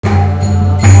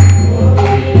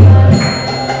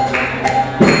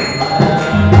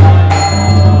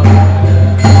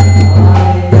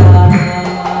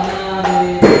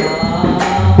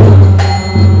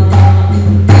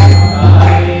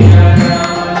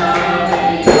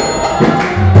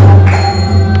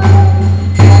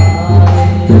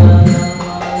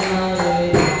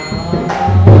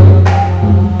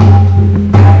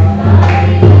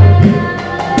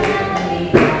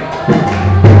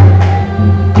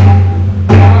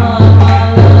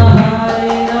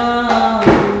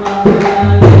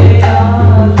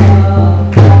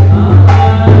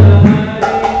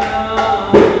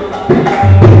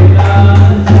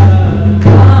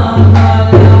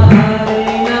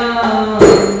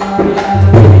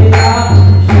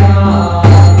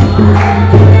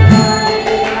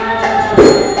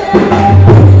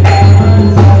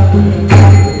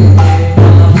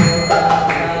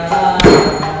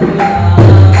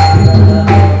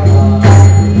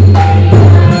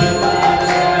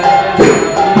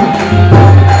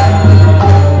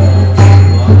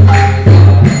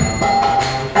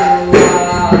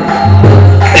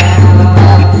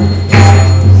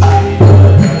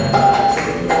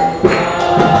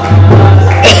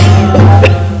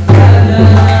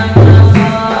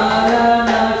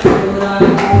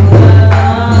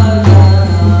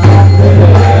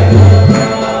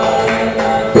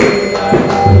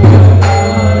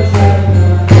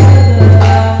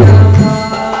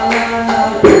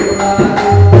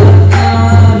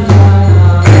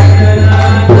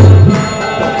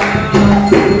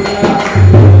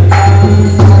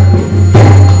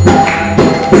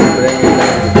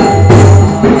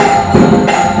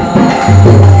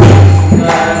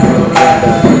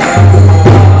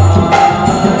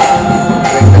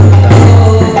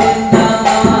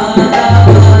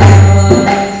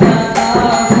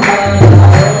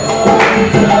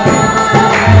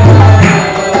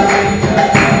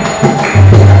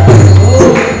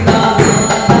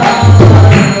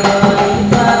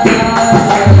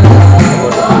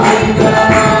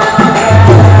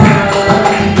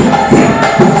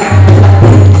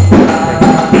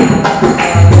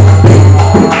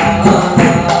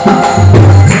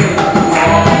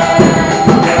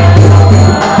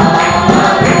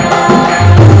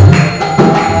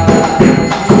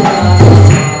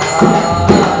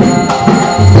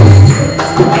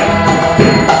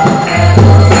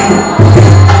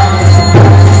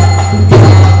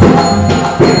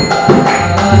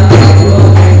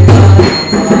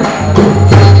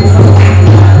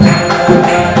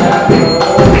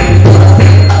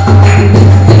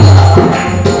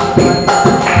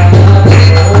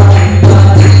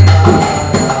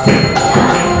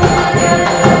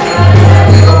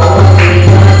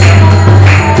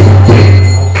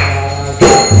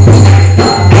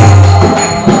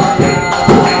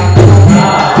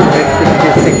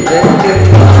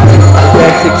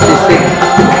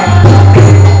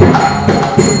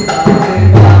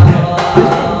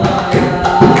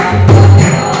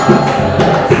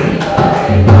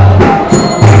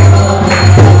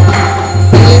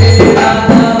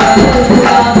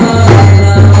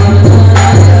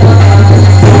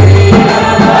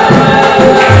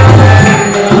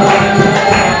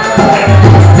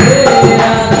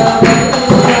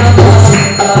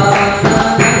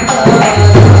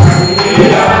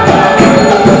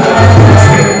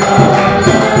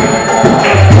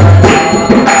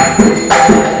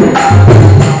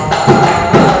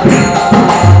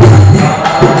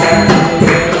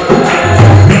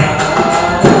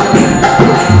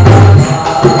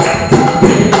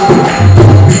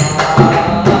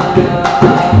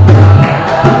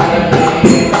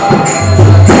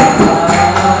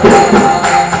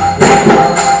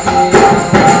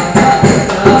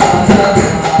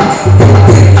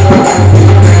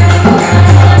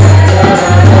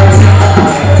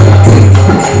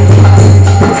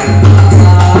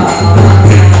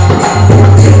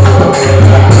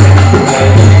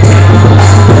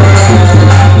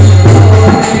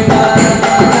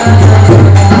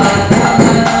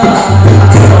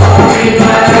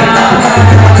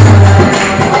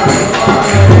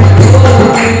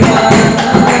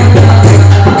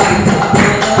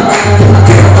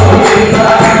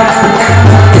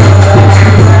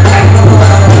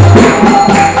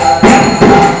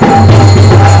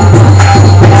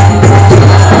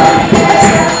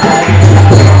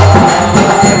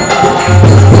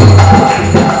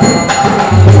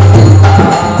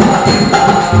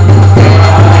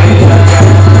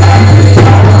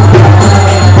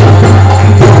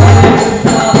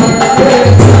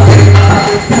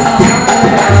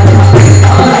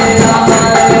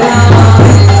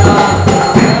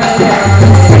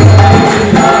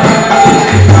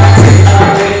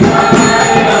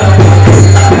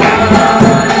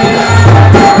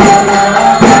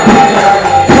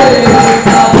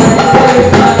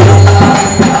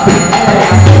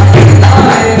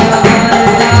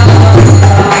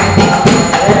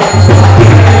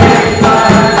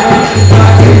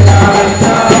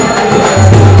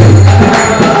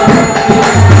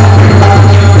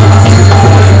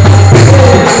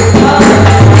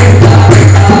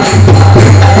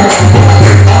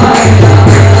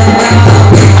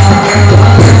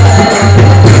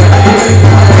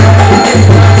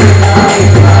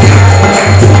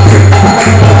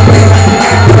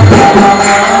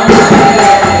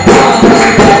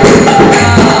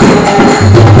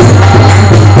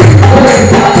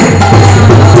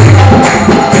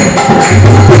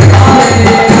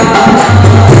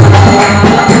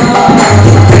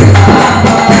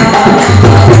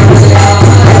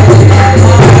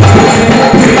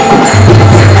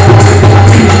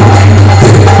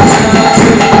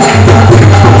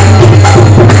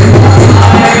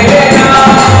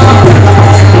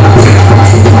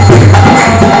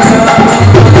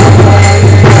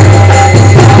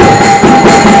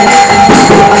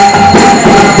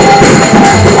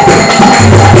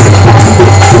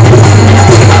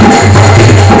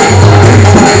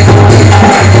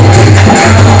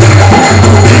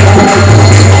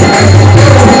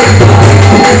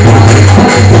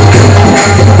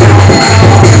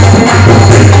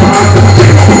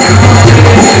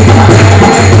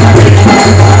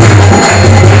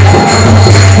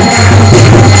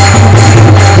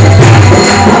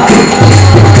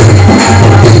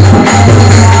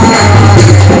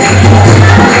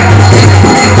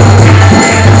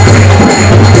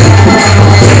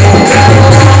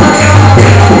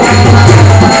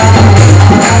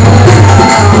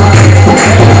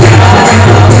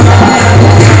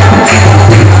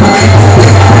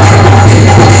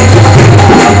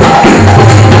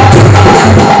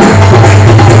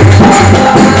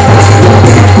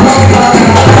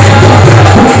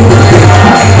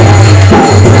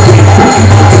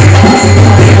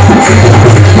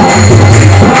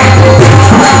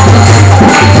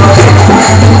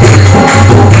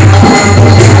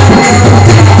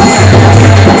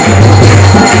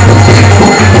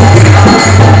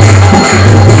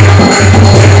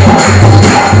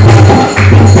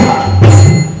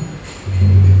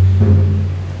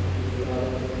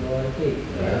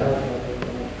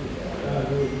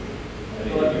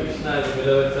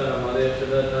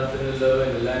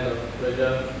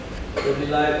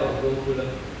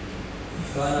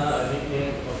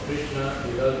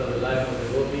result of the life of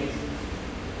devotees.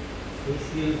 He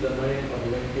steals the mind of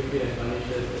even Cupid and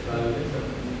punishes the travelers.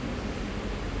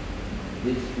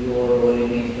 This pure holy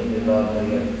name of the Lord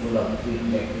Hare, full of sweet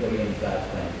nectarian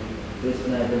pastime.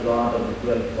 Krishna is the Lord of the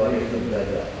 12 forests of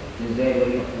Braja. He is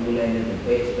very full and is the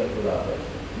best of lovers.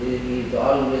 He is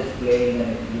always playing on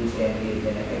a flute and he is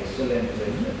an excellent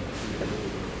singer.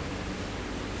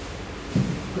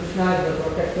 Krishna is the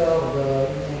protector of the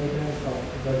inhabitants of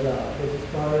Braja, the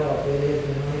destroyer of various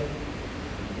demonic.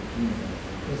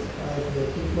 Krishna is the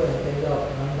keeper and tender of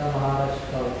Nanda Maharaj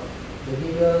cows, the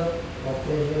giver of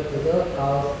pleasure to the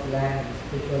cows, land, and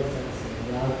spiritual sense,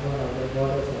 the husband of the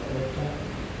goddess of Krishna,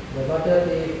 the butter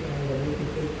thief and the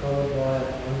beautiful cow boy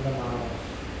of Nanda Maharaj.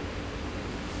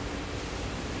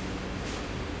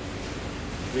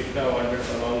 Krishna wandered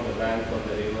along the banks of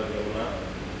the river Yamuna.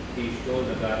 He stole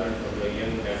the garments of the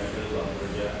young damsels of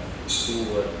Braja who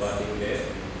were bathing there.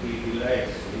 He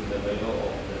delights in the mellow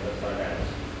of the rasa dance.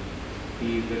 He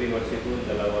is very merciful,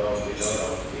 the lover of the Lord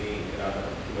of the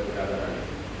Radharani,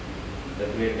 the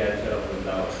great dancer of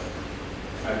Vrindavan,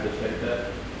 and the shelter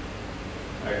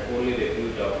and only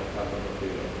refuge of Thakur.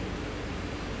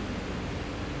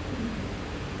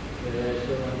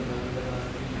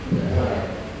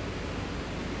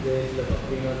 There is the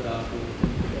Bhaktivinoda Thakur.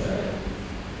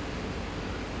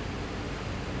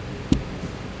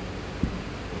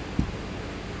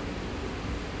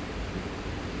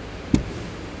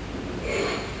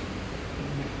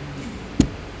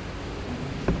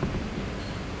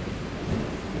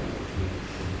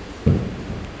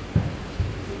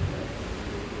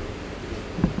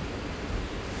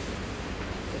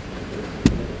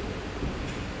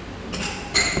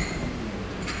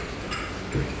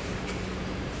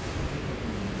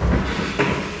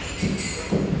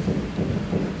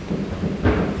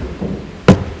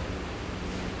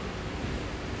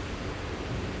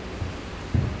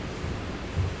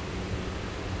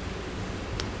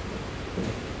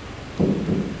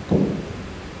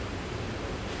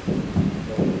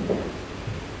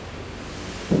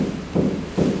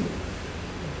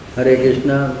 Hare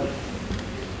Krishna.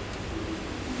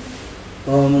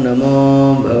 Om Namo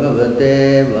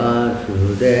Bhagavate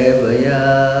Vasudevaya.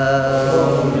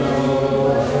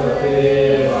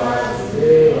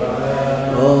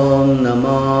 Om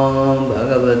Namo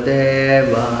Bhagavate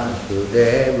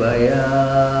Vasudevaya.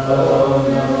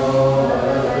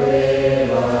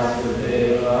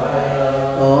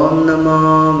 Om Namo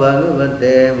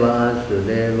Bhagavate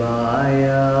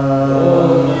Vasudevaya.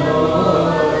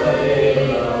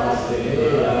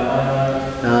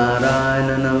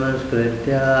 Narayana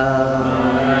Namaskritya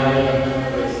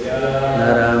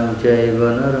Naram Chaiva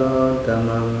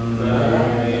Narottamam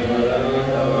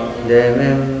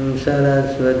Devim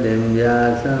Saraswatim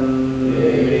Vyasam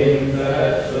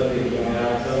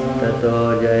Tato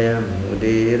Jayam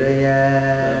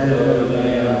Udirayat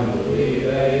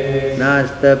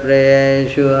Nasta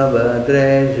Prayeshu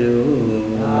Abhadreshu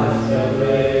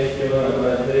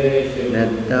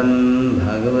Nattam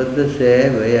Bhagavad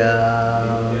Sevaya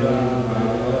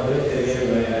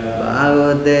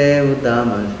Bhagavate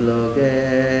Uttamasloke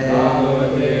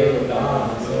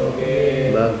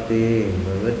Bhakti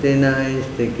Bhavati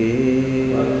Naistiki.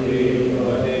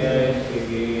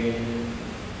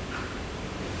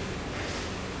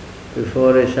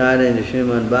 Before reciting the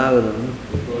Srimad Bhagavatam,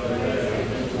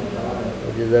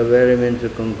 which is a very means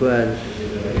of conquest,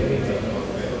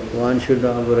 one should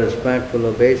offer respectful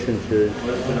obeisances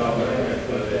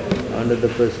under the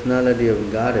personality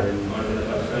of Godhead,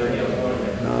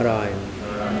 Narayan,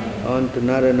 unto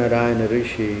Naranarayana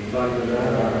Rishi,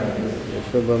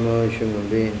 Subhama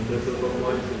Shumabhin,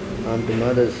 unto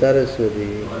Mother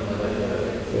Saraswati,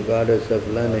 the goddess of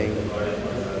learning,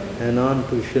 and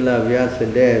unto Srila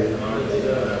Vyasadeva,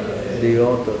 the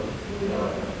author.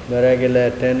 The regular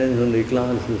attendance on the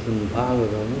classes in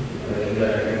Bhagavatam,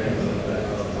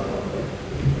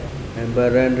 and by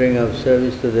rendering of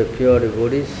service to the pure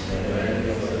devotees,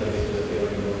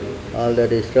 all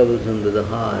that is troublesome to the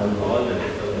heart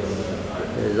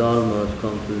is almost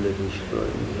completely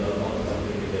destroyed.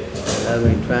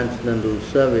 Having transcendental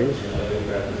service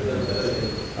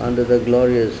under the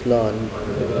glorious Lord,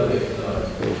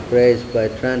 who is praised by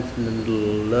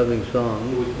transcendental loving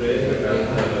song,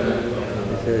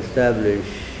 is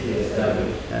established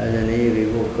as an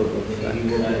irrevocable fact.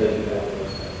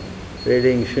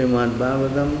 Reading Srimad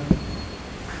Bhagavatam,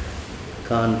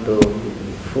 Canto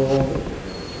 4,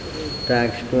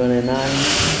 Text 29,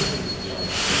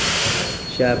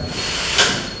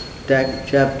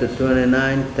 Chapter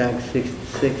 29, Text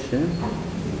 66.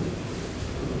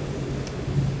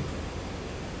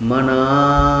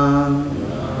 Mana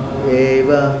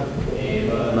eva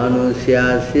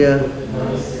मनुष्यास्य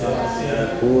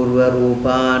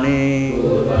पूर्वरूपाणि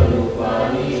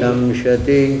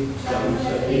संशति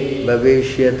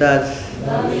भविष्यतश्च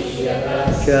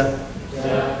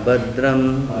भद्रं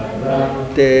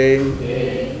ते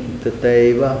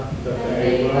तथैव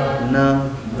न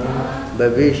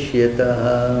भविष्यतः।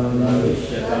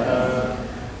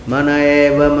 मन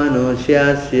एव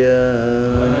मनुष्यस्य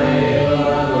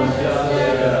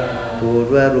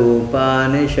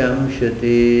पूर्वरूपाणि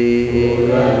संशति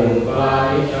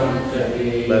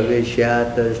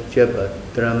भविष्यतश्च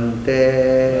भद्रं ते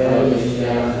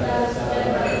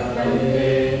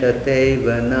तथैव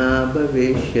न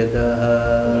भविष्यतः।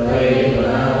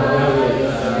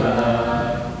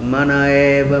 मन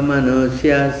एव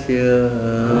मनुष्यस्य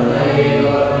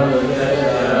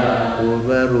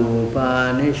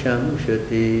पूर्वरूपाणि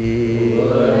संशति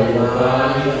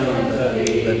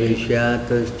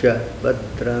भविष्यतश्च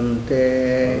भद्रं ते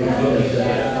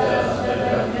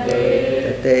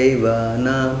तथैव न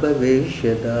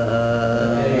भविष्यतः।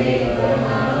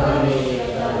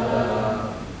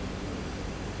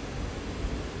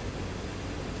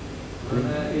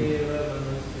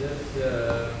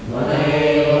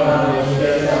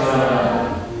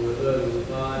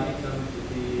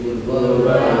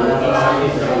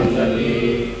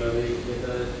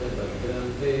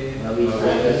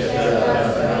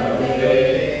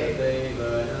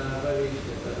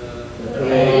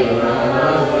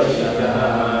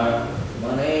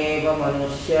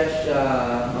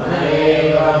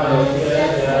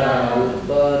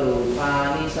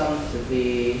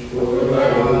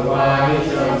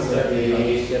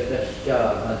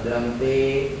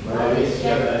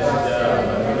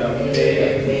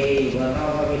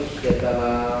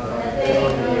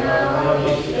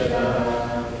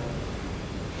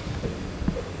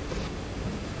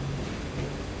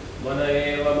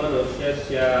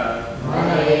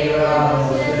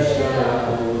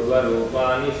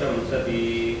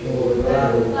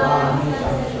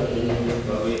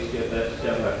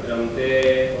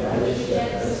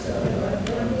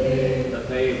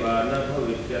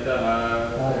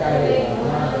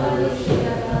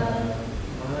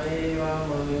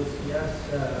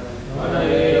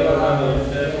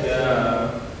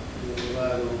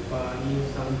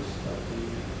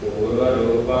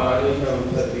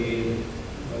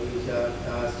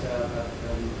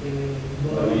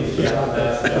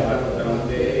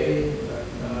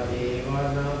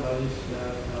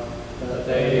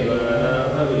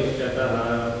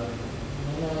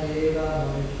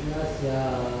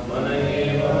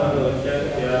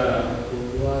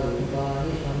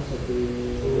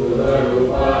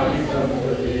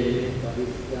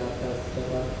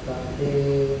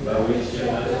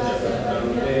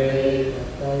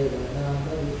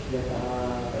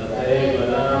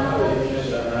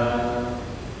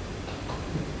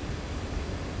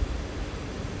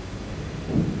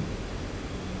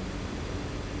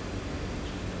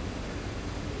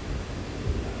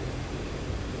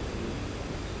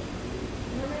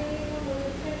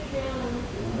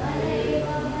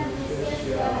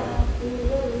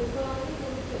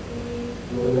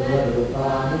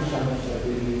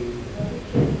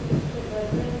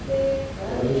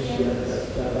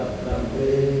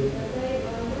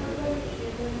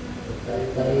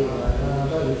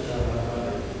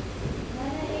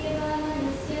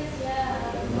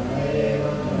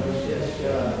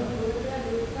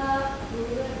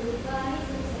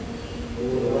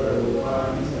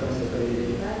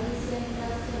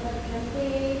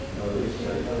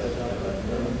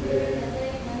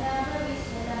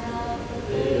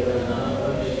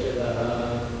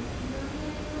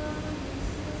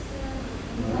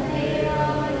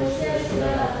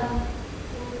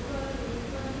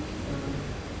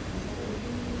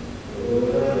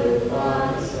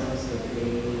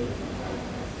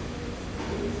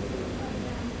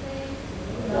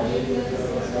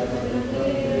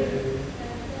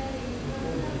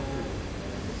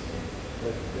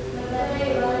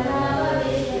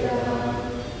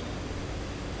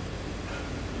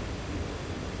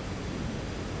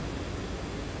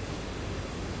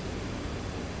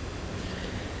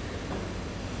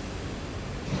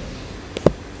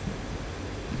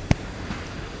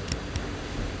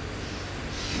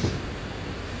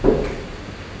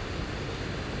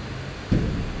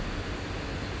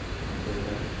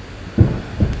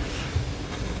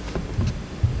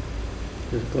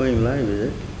 It's going live, is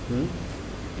it?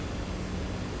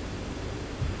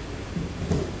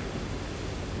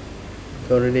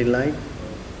 It's already live?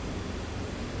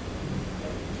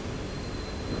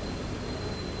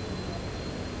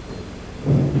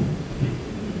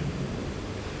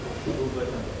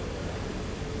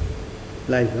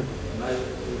 Live, huh?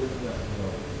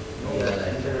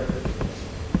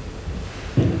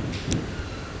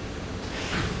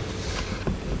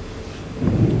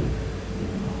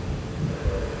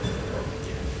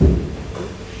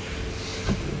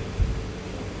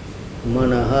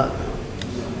 Manaha,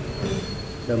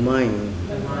 the mind,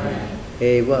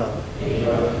 eva,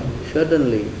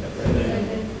 certainly,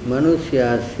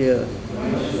 manusyasya,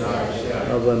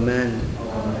 of a man,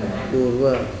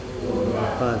 purva,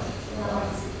 past,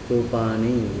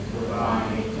 rupani,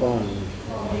 form,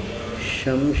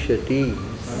 shamshati,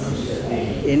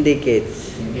 indicates,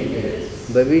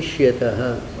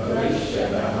 bhavishyataha,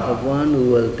 of one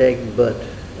who will take birth,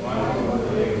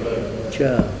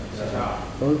 cha,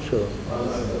 also,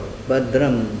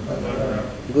 Badram,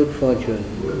 good fortune,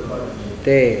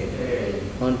 te,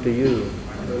 unto you,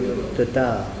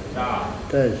 tata,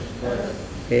 thus,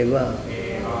 eva,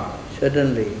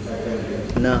 certainly,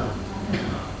 na,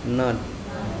 not,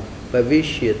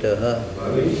 bhavishyataha,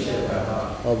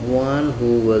 of one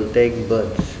who will take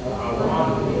birth.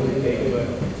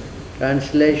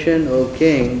 Translation, O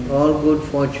king, all good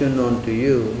fortune unto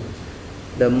you.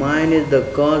 The mind is the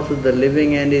cause of the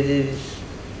living entities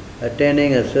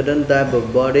attaining a certain type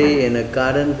of body in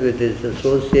accordance with its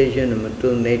association with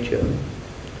material nature.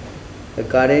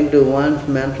 According to one's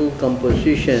mental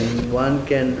composition, one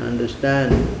can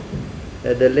understand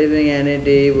that the living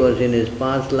entity was in his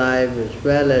past life as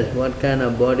well as what kind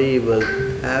of body he will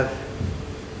have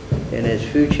in his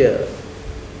future.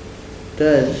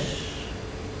 Thus,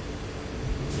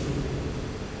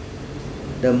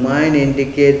 the mind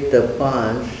indicates the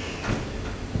past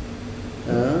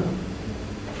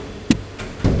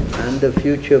and the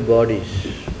future bodies.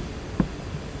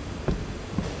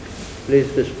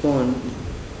 Please respond.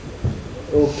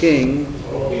 O king,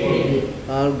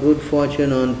 all good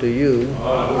fortune unto you.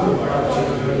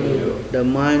 The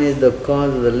mind is the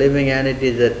cause of the living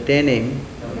entities attaining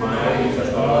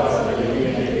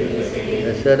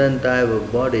a certain type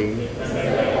of body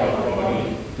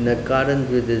in accordance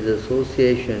with his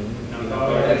association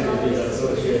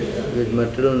with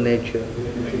material nature.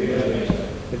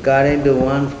 According to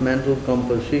one's mental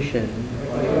composition,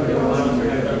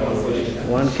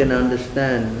 one can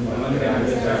understand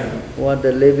what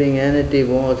the living entity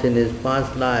was in his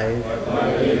past life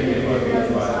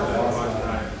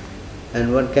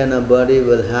and what kind of body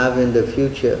will have in the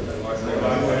future.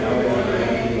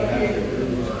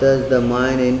 Thus the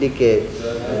mind indicates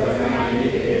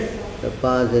the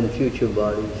past and future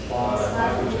bodies.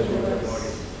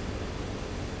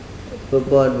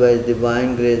 Purport by His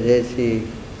Divine Grace A.C.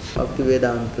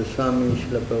 Bhaktivedanta Swami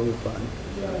Srila Prabhupada.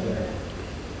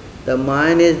 The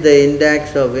mind is the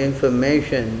index of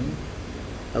information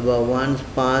about one's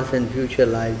past and future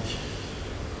lives.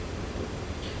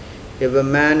 If a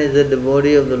man is a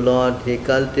devotee of the Lord, he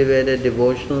cultivated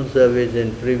devotional service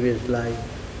in previous life.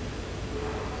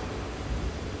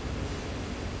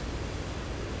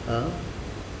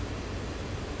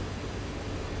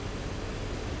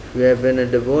 If you have been a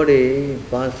devotee, in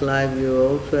past life you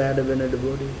also had been a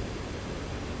devotee.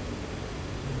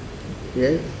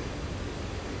 Yes?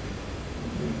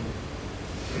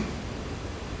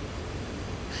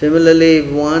 Similarly,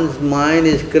 if one's mind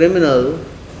is criminal,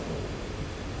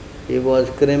 he was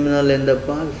criminal in the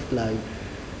past life,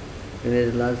 in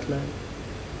his last life.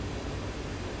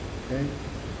 Okay?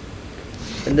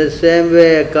 In the same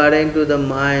way, according to the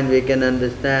mind, we can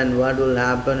understand what will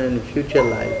happen in future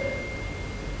life.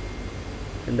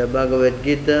 In the Bhagavad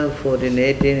Gita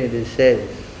 14:18 it is says,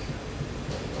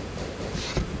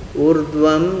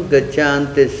 Urdvam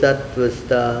gachanti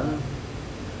sattvasta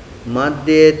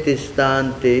madhye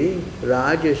tistanti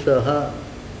rajasaha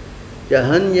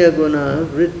jahanya guna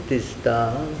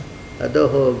vrittista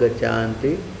adoho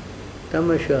gachanti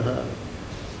tamashaha.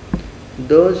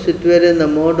 Those situated in the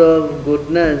mode of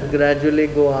goodness gradually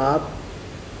go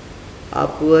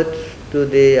upwards to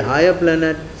the higher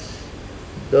planets.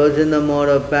 Those in the mode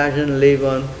of passion live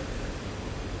on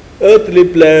earthly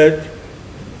planets,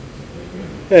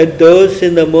 and those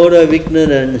in the mode of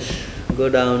ignorance go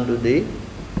down to the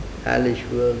hellish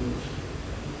worlds.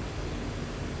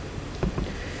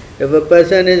 If a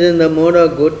person is in the mode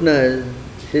of goodness,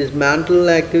 his mental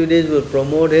activities will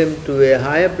promote him to a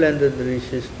higher planetary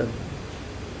system.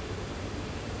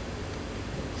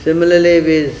 Similarly, if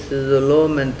he is a low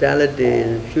mentality,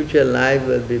 his future life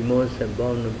will be most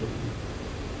abominable.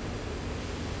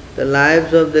 The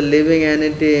lives of the living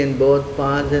entity in both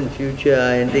past and future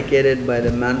are indicated by the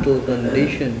mental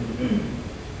condition.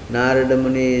 Narada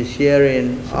Muni is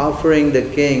herein offering the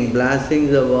king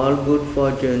blessings of all good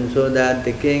fortune so that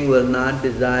the king will not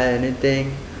desire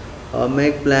anything or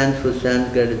make plans for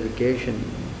sense gratification.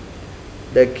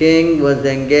 The king was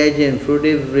engaged in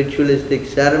fruitive ritualistic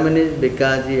ceremonies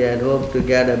because he had hoped to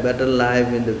get a better life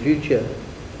in the future.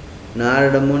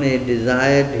 Narada Muni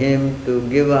desired him to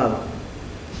give up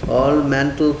all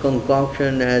mental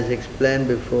concoction as explained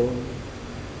before.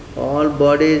 All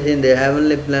bodies in the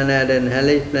heavenly planet and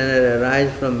hellish planet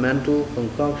arise from mental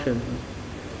concoction,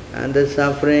 and the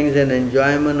sufferings and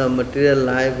enjoyment of material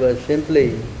life were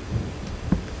simply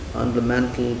on the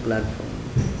mental platform.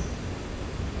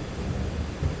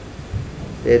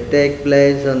 They take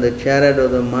place on the chariot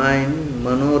of the mind,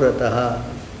 Manoratha.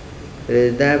 It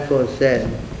is therefore said,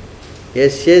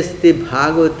 Yasyasti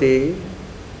Bhagavati,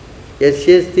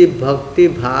 Yasyasti Bhakti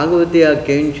Bhagavati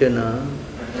Akinchana,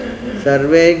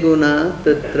 Sarve Guna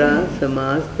Tatra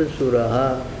Samasta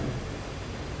Suraha,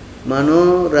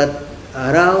 Manorat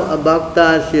Harav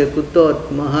Abhaktasya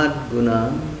Kutot Mahat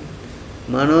Guna,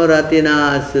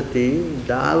 Manoratina Asati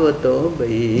Davato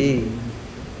Bhihi.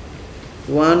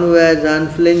 One who has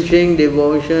unflinching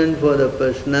devotion for the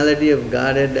personality of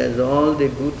Godhead has all the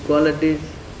good qualities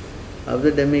of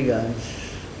the demigods.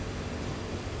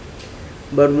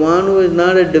 But one who is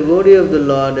not a devotee of the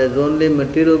Lord has only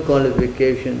material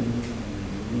qualifications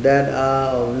that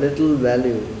are of little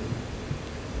value.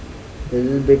 This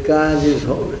is because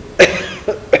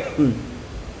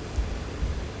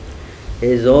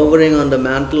his hovering on the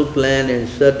mental plane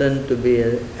is certain to be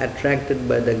attracted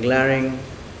by the glaring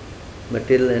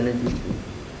material energy.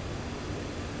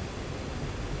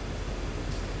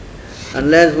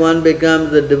 Unless one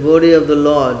becomes the devotee of the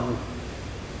Lord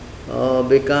or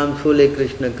becomes fully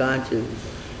Krishna conscious,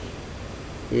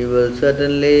 he will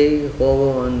certainly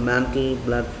hover on mental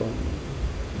platform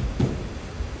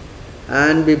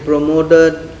and be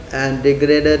promoted and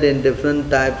degraded in different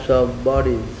types of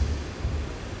bodies.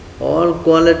 All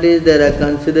qualities that are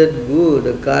considered good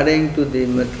according to the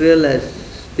material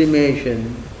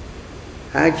estimation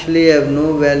actually have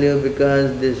no value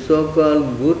because the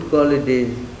so-called good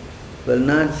qualities will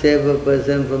not save a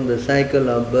person from the cycle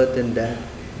of birth and death.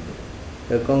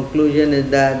 The conclusion is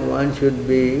that one should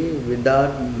be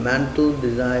without mental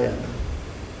desire.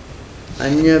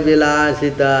 Anya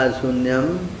vilasita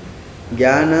sunyam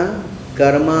jnana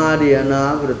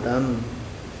karmaryanavritam.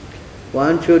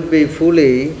 One should be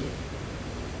fully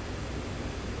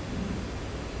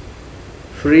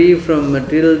free from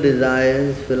material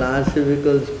desires,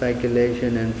 philosophical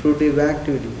speculation and fruitive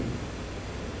activity.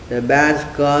 The best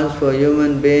cause for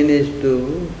human being is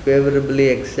to favorably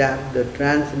accept the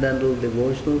transcendental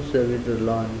devotional service to the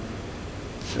Lord,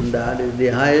 and that is the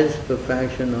highest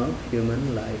perfection of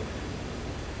human life.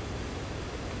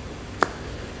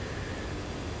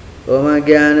 Om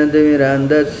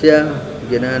Jnanatimirandasya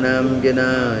Gnanam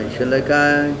Gna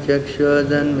Shalaka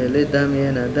Chakshvajan Militam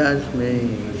Yena Tasmai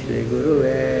Shri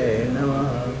Guruve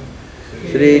Namah.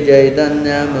 Shri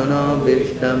Chaitanya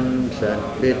Manobhishtam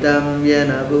Satvitam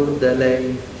Yena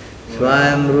Bhutale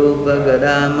Swayam Rupa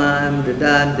Gadamam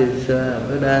Didadisa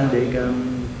Padandikam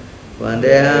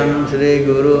Vandeham Shri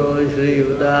Guru Shri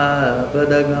Yuta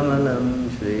Padagamalam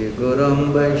Shri Gurum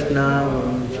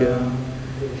Vaishnavam Cha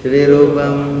Shri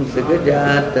Rupam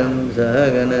Sikajatam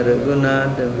Sahagana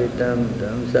Raghunatam Vitam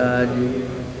Tam Saji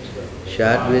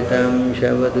Shadvitam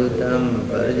Shavadutam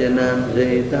Parjanam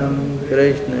Zaitam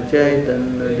Krishna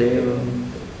Chaitanya Devam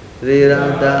Sri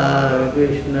Radha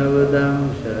Krishna Vadam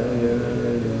Sahagana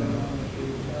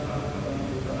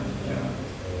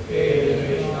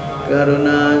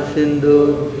Karuna Sindhu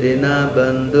Dina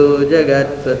Bandhu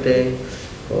Jagatpate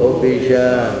Opisha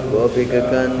Gopika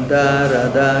Kanta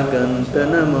Radha Kanta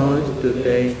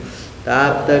Namostute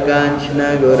Tapta Kanchana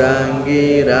Gaurangi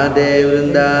Radhe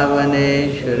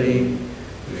Vrindavaneshwari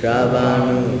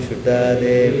Shavanu Shuta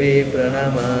Devi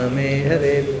Pranamami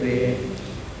Hare Priye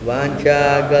Vancha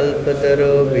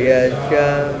Kalpataro Vyascha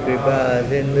Kripa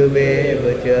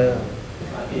Sindhubevacha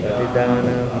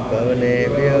Patitanam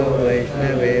Pavanebhyo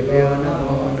Vaishnavebhyo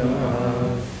Namo Namaha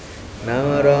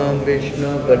Namaram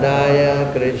Vishnu Padaya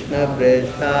Krishna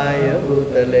Prestaya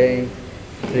Bhutale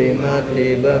Srimati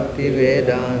Bhakti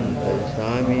Vedanta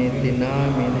Swami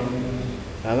Namine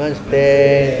Namaste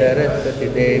Saraswati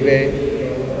Deve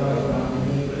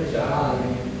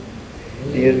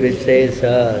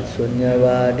Nirvishesa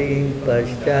Sunyavadi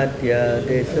Paschatya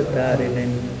Desatarine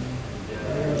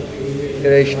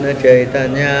Krishna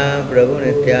Chaitanya Prabhu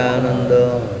Nityananda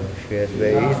Shri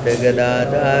Advaita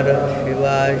Gadadhara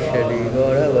Shivashali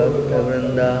Gaura Bhakta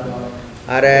Vrinda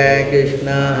Hare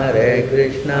Krishna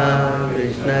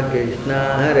Krishna Krishna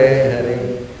Hare Hare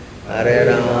Hare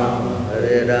Rama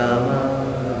Rama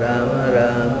Rama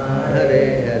Hare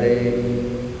Hare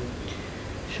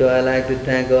So I like to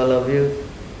thank all of you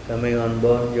coming on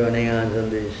board, joining us on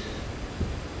this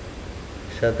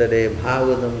Saturday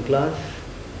Bhagavatam class.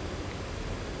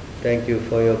 Thank you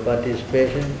for your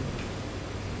participation.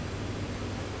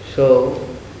 So,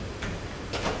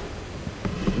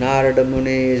 Narada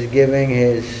Muni is giving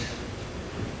his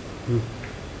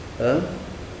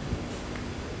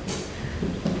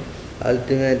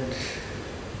ultimate,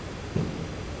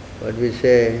 what we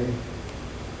say,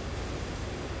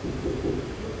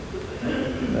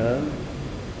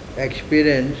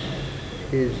 experience,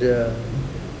 his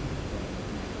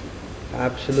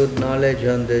absolute knowledge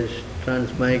on this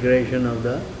transmigration of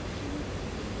the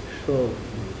soul.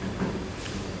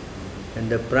 And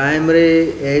the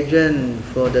primary agent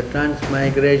for the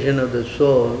transmigration of the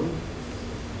soul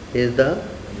is the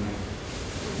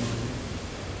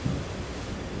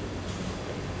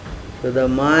so the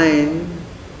mind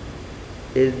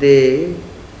is the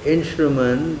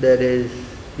instrument that is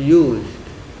used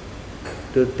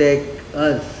to take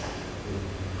us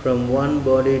from one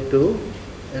body to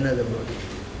another body.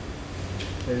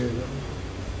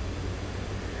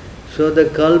 So the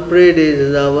culprit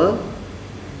is our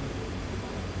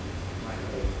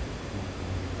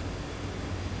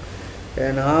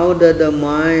and how does the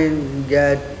mind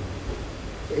get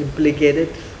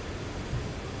implicated?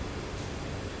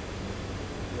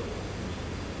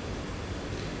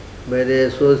 By the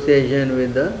association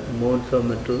with the modes of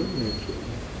material nature.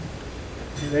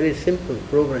 Very simple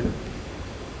program.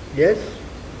 Yes?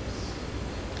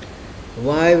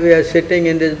 Why we are sitting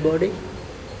in this body?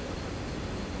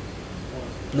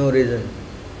 No reason.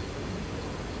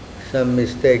 Some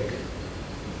mistake.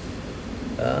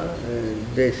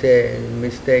 They say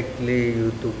mistakenly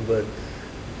you took birth.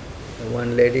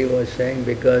 One lady was saying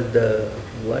because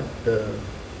what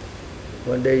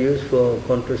they use for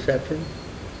contraception?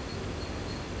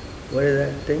 What is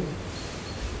that thing?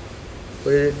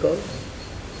 What is it called?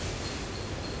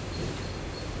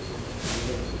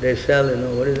 They sell,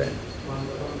 what is that?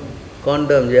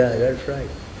 Condom, yeah, that's right.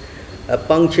 A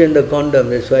puncture in the condom,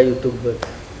 that's why you took birth.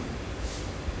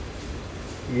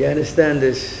 You understand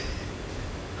this?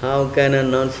 How kind of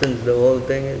nonsense the whole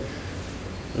thing is?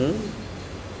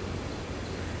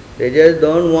 They just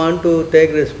don't want to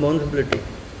take responsibility.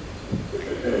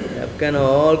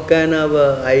 All kind of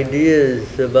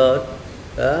ideas about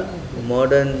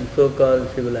modern so-called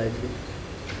civilization.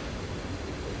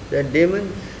 The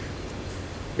demons,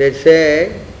 they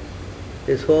say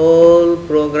this whole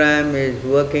program is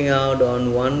working out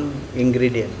on one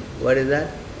ingredient. What is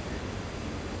that?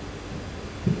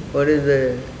 What is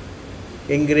the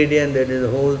ingredient that the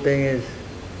whole thing is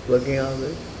working out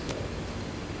with?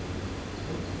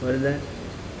 What is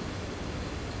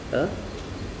that?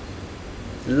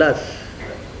 Lust.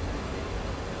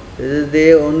 This is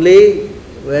the only,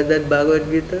 where that Bhagavad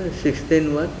Gita,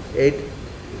 16 what? 8.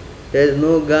 There is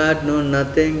no God, no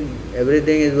nothing,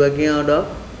 everything is working out of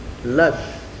lust.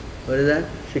 What is that?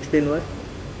 16 what?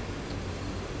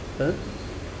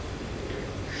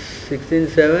 16,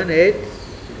 7, 8?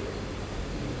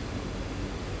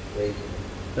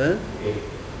 8.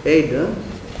 8, huh?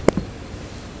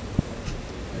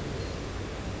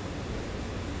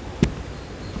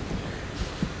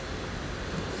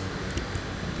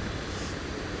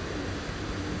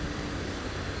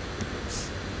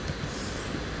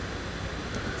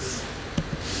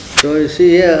 So you see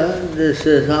here, this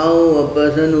is how a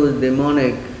person who is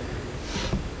demonic,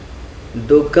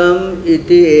 dukkam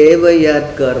iti eva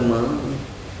yad karma,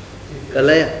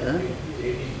 kalaya,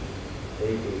 80.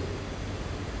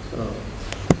 Oh.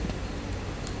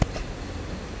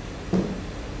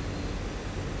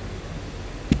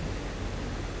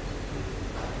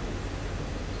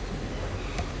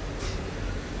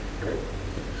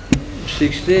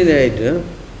 $16.8, huh?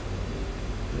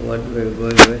 What we are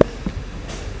going with?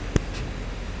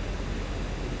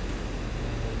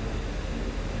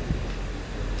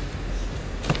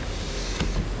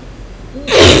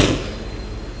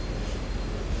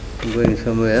 Going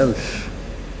somewhere else.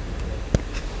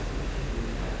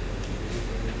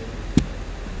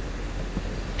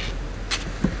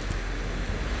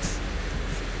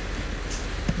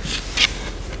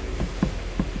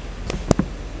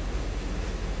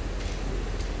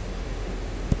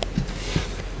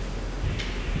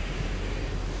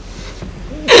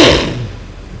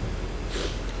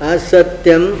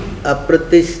 Asatyam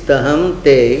apratistaham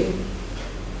te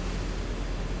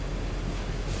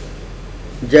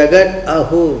jagat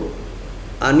ahu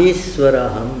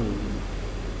aniswaraham.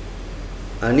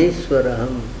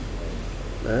 Aniswaraham.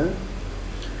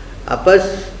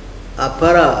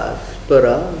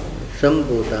 Aparaspara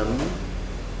sambhutam.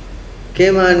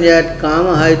 Kemanyat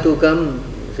kama haitukam.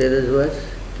 say this verse?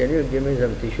 Can you give me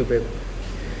some tissue paper?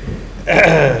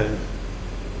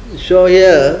 So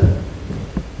here,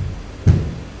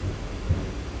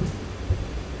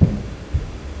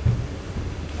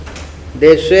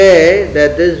 they say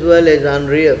that this world is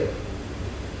unreal.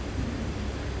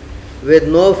 With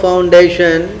no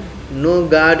foundation, no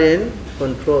God in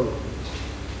control.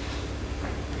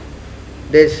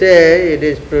 They say it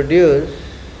is produced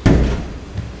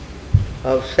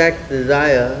of sex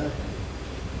desire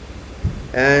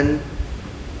and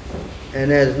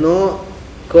has no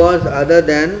cause other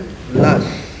than lust.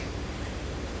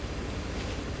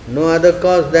 No other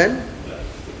cause than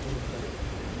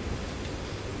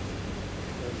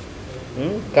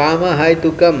Kama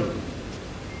Haitukam.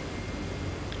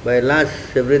 By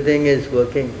lust, everything is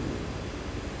working.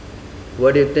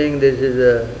 What do you think this is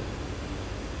a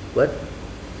what?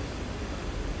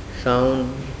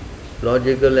 Sound,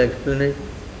 logical explanation?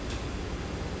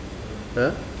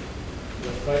 Huh?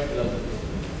 Freud philosophy.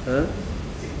 Huh?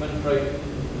 Sigmund Freud,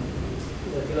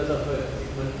 the philosopher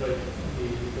Sigmund Freud, he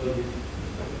told this.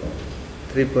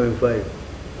 3.5.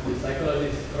 The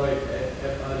psychologist Freud,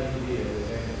 F-R-E-D,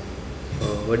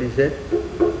 What is that?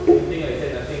 same thing I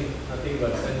said, nothing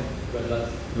but sense, but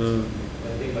lust,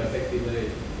 nothing but sex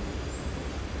desire.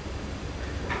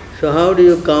 So how do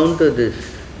you counter this?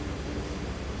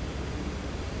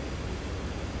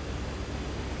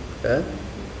 Huh?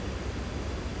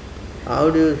 How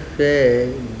do you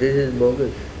say this is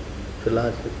bogus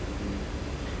philosophy?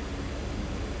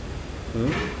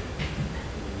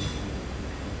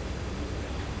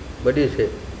 What do you say?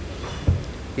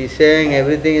 He's saying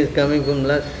everything is coming from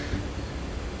lust.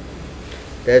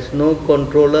 There's no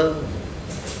controller,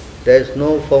 there's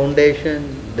no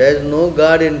foundation, there's no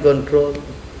God in control.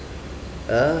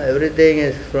 Everything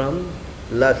is from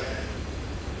lust.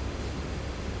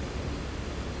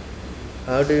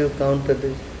 How do you counter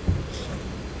this?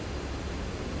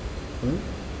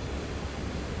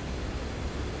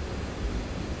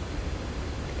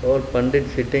 All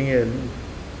Pandits sitting here.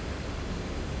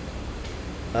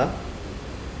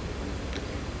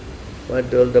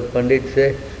 What all the Pandits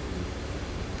say?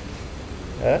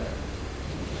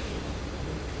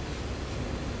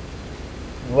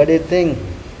 What do you think?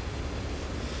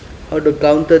 How to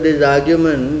counter this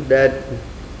argument that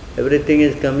everything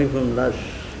is coming from lust?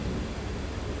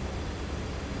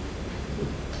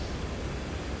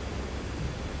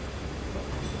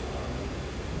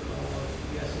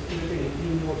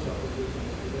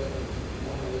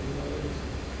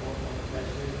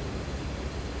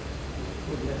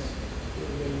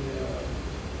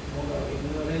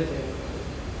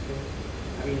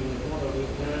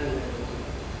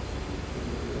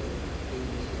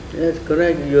 Yes,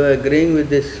 correct. You are agreeing with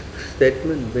this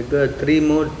statement because three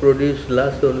modes produce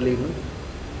lust only, no?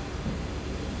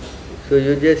 So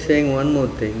you're just saying one more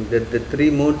thing, that the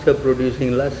three modes are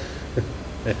producing lust.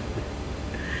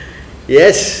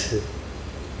 Yes.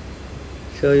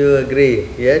 So you agree,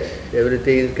 yes,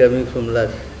 everything is coming from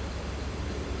lust.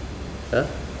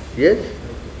 Yes?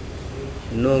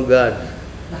 No God.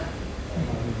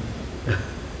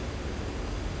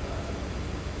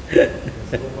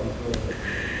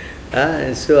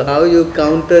 So how you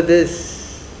counter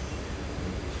this?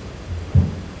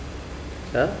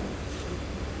 There's a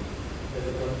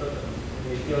control,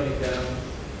 Nitya-Nityanam,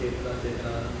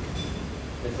 Chetana,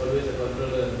 there's always a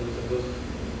controller who's supposed to.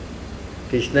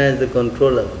 Krishna is the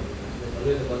controller. There's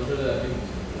always a controller,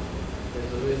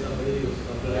 there's always somebody who's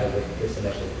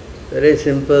controlling. Very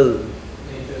simple.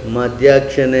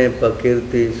 Madhyakshane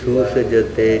pakirti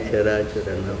susajate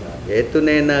characharanam.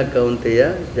 Etunena kaunteya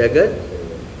jagat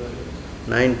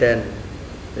 9-10.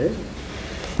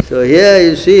 So here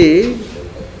you see,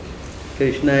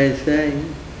 Krishna is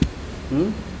saying,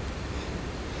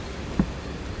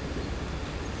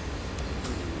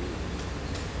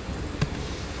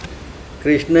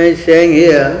 Krishna is saying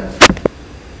here,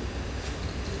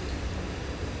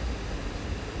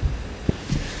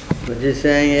 what is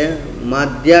saying here?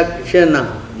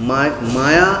 Madhyakshana,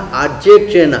 Maya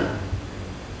Ajekshana.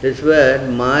 This word,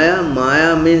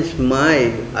 Maya means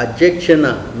my,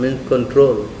 Ajekshana means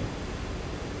control.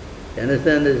 You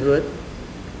understand this word?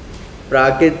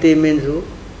 Prakriti means who?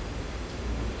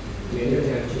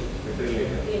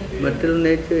 Material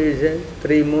nature is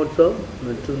three modes of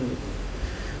material nature.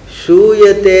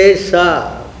 Suyate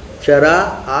sa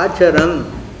chara acharam.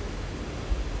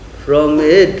 From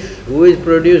it, who is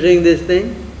producing this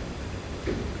thing?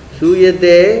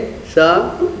 Suyate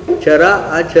sa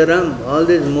chara acharam. All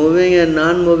this moving and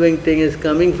non-moving thing is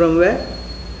coming from where?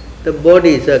 The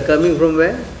bodies are coming from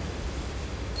where?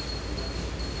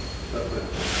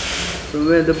 From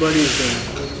where the body is coming?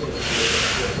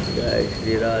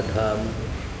 Sri Radha.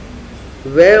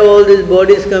 Where all these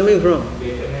bodies coming from?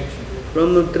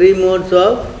 From the three modes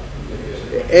of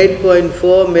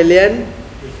 8.4 million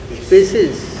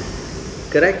species.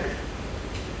 Correct?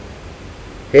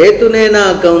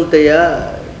 Hetunena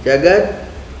kauntaya jagat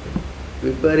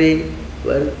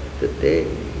viparivartate.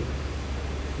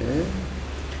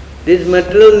 This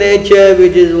material nature,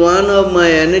 which is one of my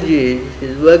energies,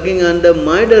 is working under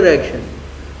my direction.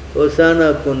 O son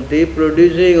of Kunti,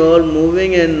 producing all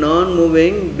moving and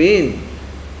non-moving beings.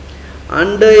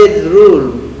 Under its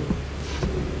rule,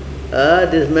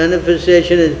 this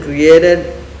manifestation is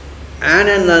created and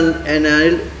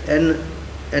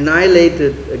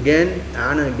annihilated again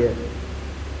and again.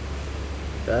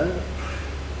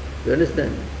 You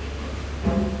understand?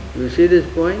 You see this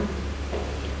point?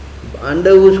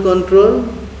 Under whose control?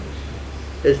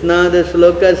 It's now the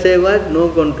sloka say what? No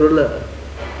controller.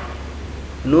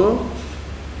 No?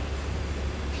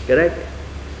 Correct?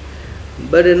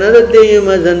 But another thing you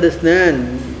must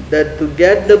understand, that to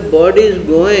get the bodies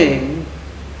going,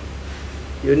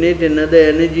 you need another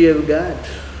energy of God.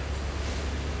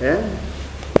 Yeah?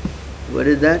 What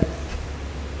is that?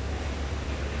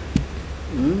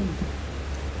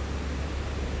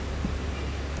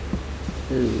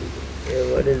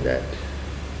 What is that?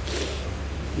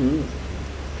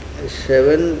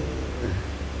 7,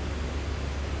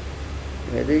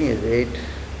 I think it's 8.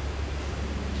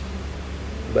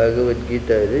 Bhagavad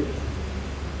Gita, is it?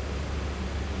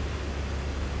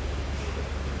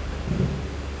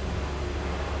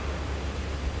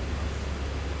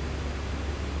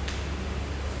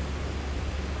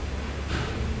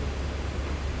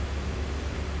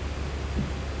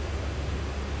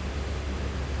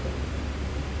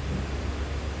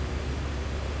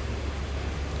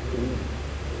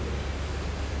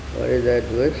 What is that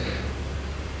verse?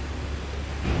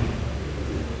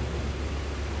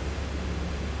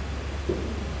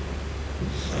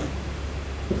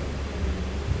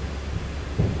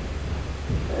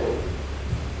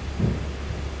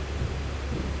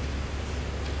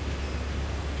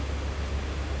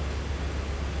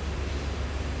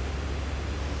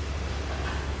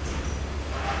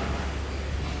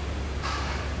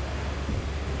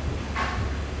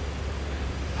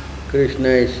 Krishna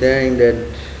is saying that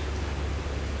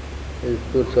he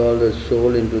puts all the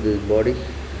soul into this body.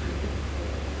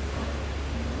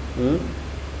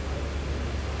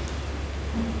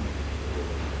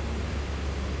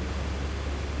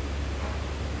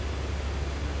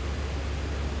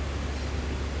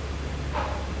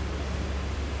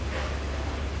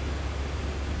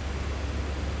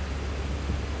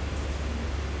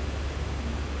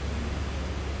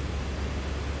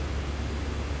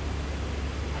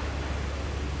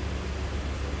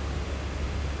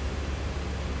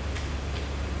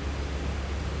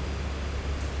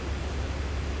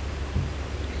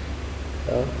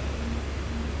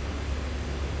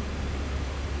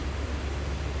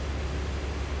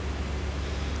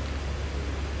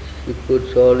 He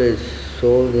puts all his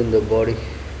soul in the body.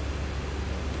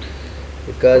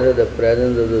 Because of the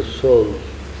presence of the soul,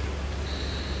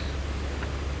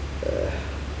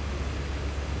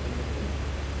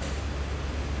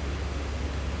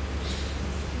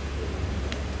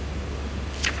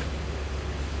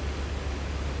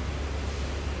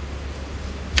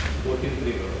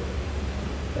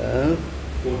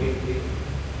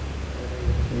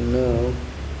 no.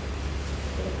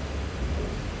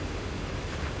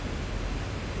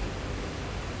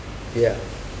 Yeah.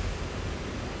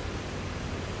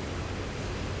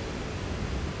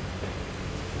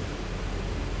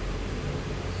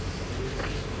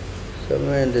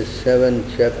 Somewhere in the 7th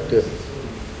chapter.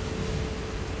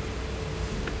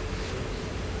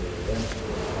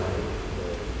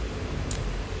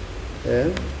 Yeah?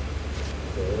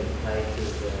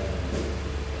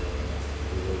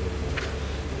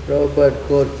 Prabhupada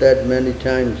quotes that many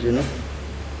times, you know.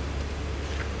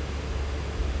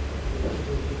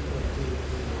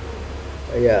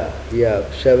 Yeah,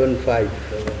 7.5.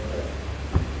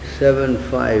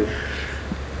 7.5.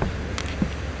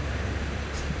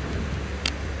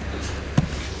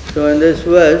 So in this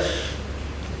verse,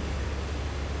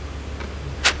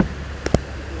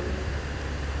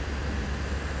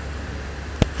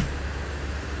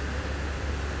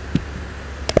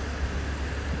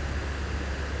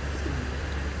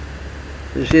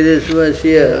 you see this verse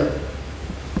here,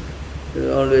 is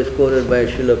always quoted by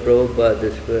Srila Prabhupada,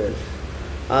 this verse.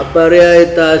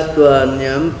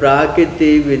 Aparyayitastwanyam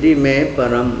prakriti vidhi me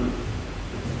param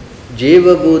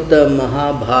jiva bhuta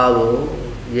mahabhavo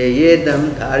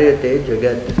yeyedam dharyate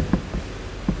jagat.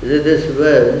 This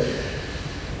verse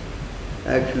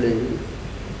actually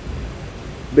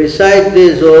Beside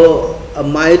this, a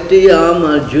mighty arm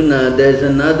Arjuna, there is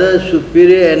another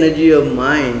superior energy of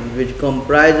mind which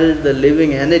comprises the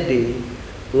living entity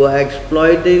who are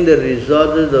exploiting the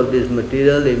resources of this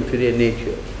material inferior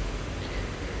nature.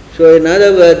 So in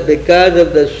other words, because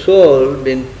of the soul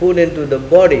being put into the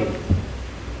body,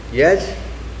 yes?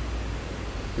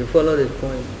 You follow this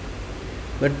point?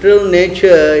 Material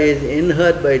nature is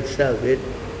inert by itself, it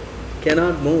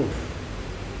cannot move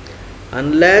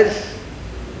unless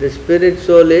the spirit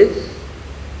soul is,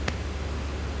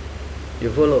 you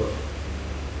follow?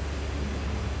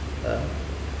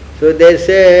 So they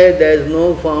say there is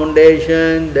no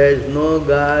foundation, there is no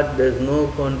God, there is no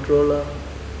controller,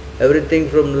 everything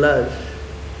from lust.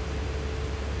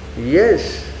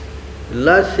 Yes,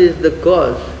 lust is the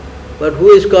cause, but who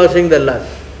is causing the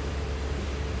lust?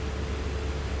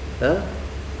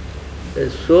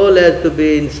 The soul has to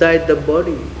be inside the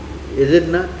body, is it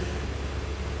not?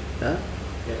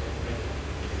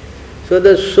 So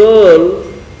the soul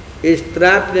is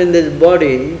trapped in this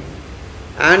body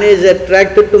and is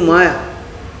attracted to Maya.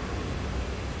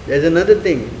 There's another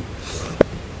thing.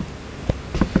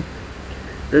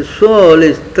 The soul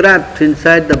is trapped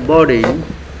inside the body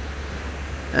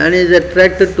and is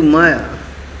attracted to Maya.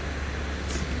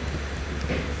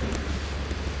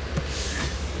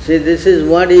 See, this is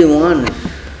what he wants,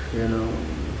 you know.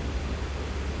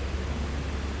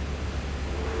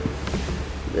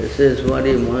 This is what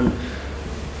he wants.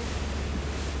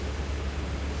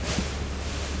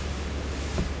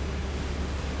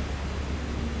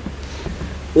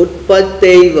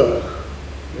 Utpattaiva,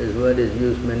 this word is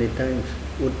used many times.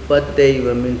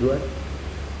 Utpattaiva means what?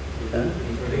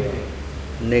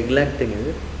 Neglecting, is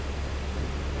it?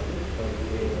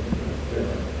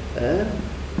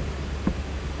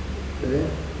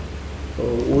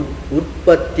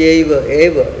 Utpattaiva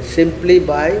eva, simply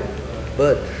by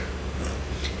birth.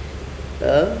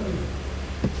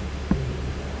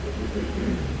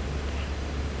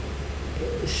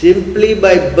 Simply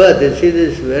by birth, you see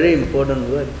this very important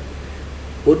word.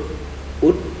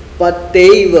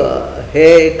 Utpattaiva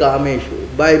he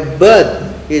kameshu. By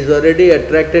birth, he is already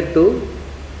attracted to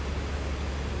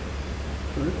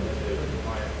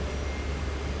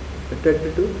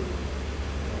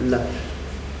lust.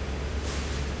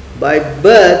 By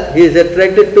birth, he is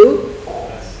attracted to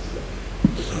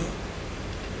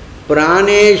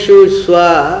praneshu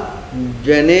swa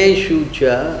janeshu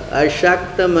cha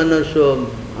ashakta manaso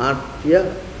artya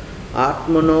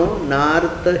atmano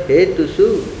nartha hetusu.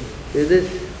 Is this?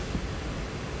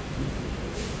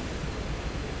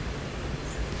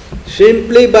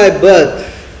 Simply by birth,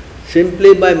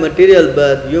 simply by material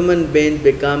birth, human beings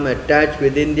become attached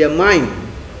within their mind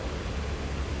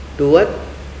to what?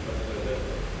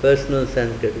 Personal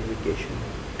sense gratification.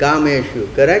 Kameshu,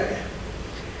 correct?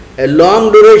 A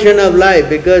long duration of life,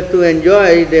 because to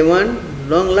enjoy they want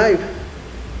long life.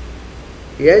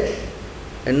 Yes?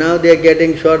 And now they are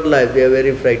getting short life, they are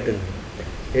very frightened.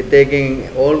 They are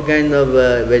taking all kinds of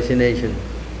vaccination.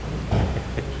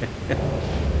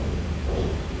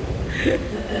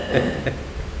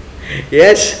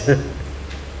 Yes?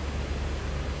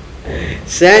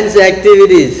 Sense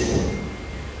activities,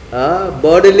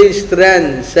 bodily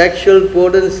strength, sexual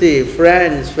potency,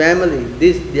 friends, family,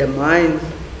 their minds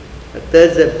are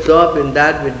thus absorbed in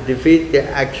that which defeats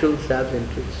their actual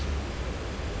self-interest.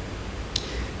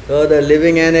 So the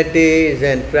living entity is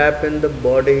entrapped in the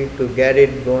body. To get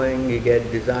it going, he gets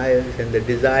desires, and the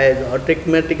desires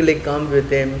automatically come with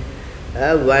him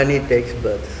when he takes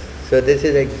birth. So this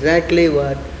is exactly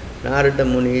what Narada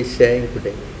Muni is saying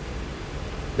today.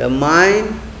 The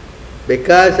mind,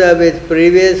 because of its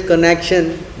previous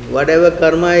connection, whatever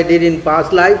karma he did in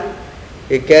past life,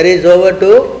 he carries over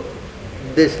to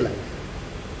this life.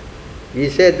 He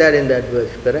said that in that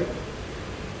verse, correct?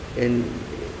 Do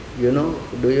you know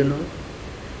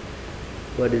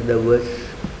what is the verse?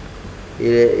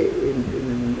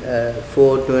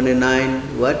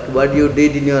 429, what you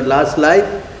did in your last life,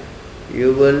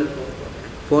 you will,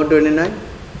 429?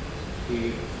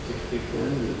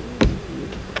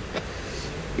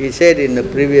 He said in the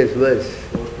previous verse,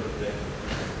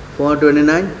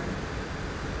 429?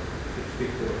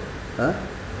 64.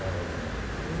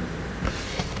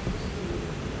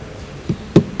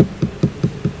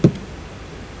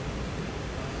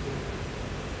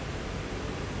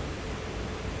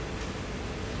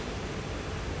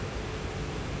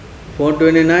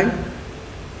 429?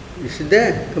 Is it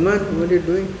there? Come on, what are you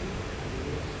doing?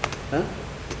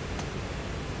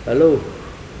 Hello?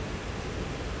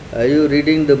 Are you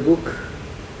reading the book?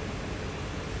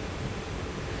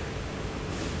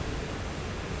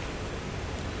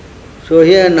 So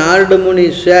here Narada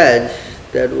Muni says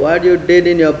that what you did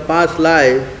in your past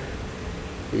life,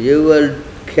 you will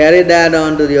carry that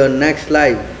on to your next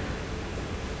life.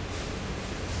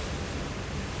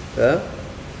 Huh?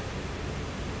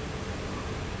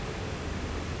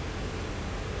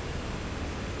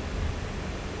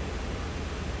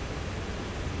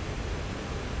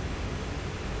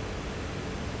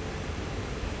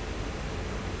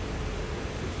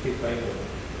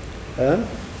 Huh?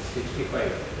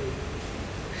 65.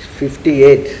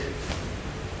 58.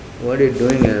 What are you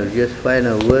doing here? Just find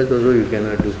a verse also you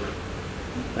cannot do.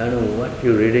 I don't know what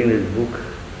you're reading this book.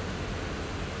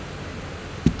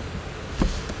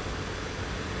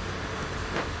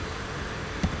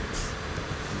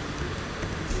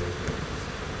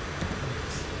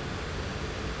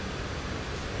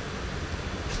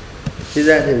 See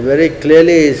that is very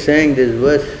clearly is saying this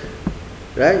verse,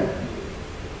 right?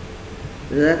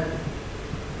 Is that?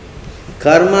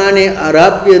 Karmani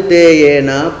arabhyate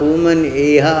yena puman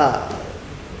iha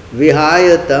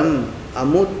vihayatam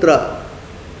amutra.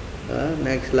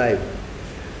 Next life.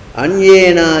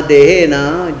 Anyena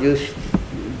dehena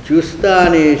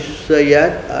justani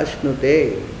sayat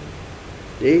asnute.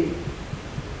 See?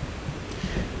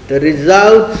 The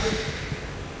results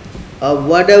of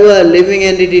whatever a living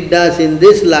entity does in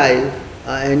this life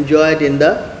are enjoyed in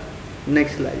the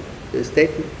next life. The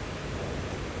statement.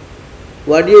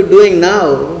 What you are doing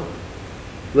now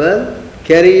will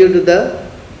carry you to the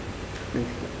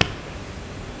next life.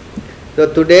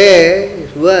 So today's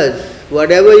verse,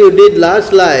 whatever you did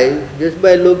last life, just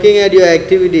by looking at your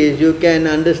activities, you can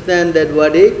understand that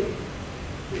what he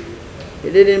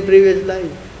did in previous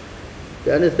life.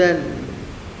 You understand?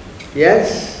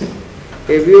 Yes?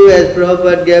 If you, as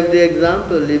Prabhupada gave the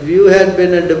example, if you had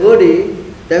been a devotee,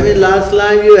 that means last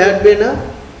life you had been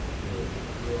a...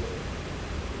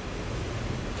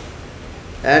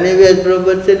 And if, as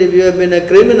Prabhupada said, if you have been a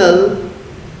criminal,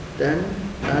 then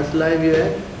last life you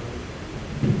had...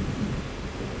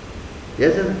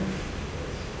 Yes or no?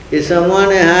 If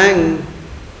someone is hanged,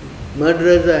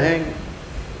 murderers are hanged.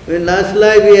 When last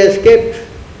life he escaped,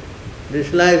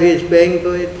 this life he is paying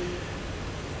for it.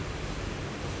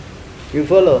 You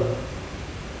follow?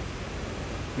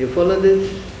 You follow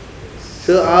this?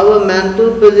 So our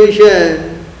mental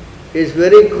position is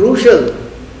very crucial.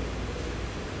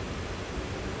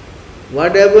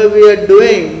 Whatever we are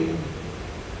doing,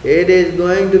 it is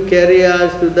going to carry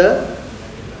us to the...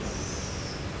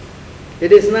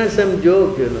 It is not some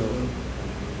joke, you know.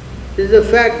 It is a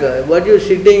fact. What you are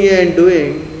sitting here and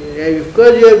doing, of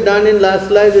course you have done in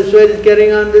last life, that's why it is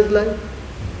carrying on this life.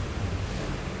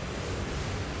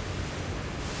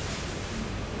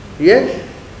 Yes?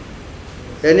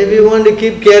 And if you want to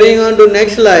keep carrying on to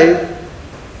next life,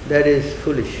 that is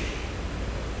foolish.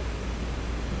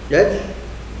 Yes?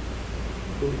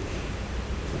 Foolish.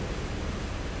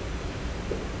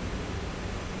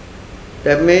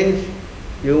 That means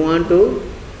you want to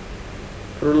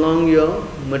prolong your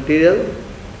material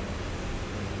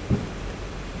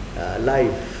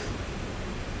life.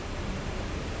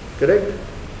 Correct?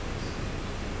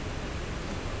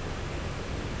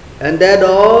 And that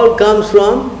all comes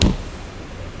from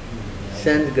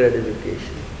sense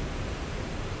gratification.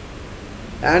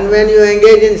 And when you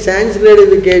engage in sense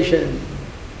gratification,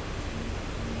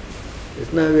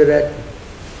 just now we read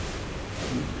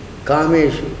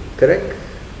Kameshu, correct?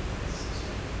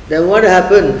 Then what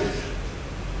happens?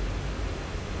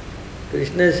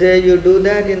 Krishna says you do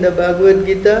that in the Bhagavad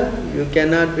Gita, you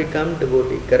cannot become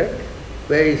devotee, correct?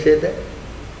 Where he said that?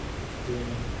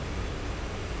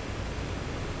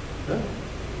 Huh?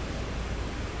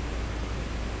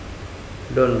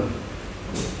 Don't know.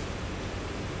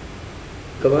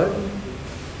 Come on.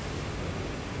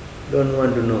 Don't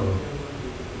want to know.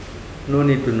 No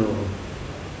need to know.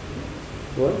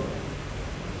 What?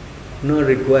 Not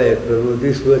required, Prabhu.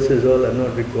 These verses all are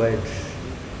not required.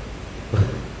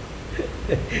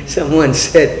 Someone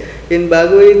said, in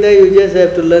Bhagavad Gita you just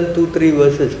have to learn 2-3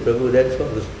 verses, Prabhu, that's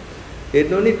all. You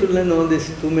don't need to learn all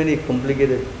this too many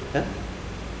complicated. Huh?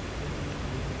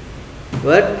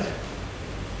 What?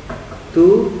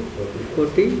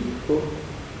 244.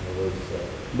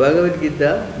 Bhagavad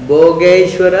Gita,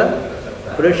 Bhogeshwara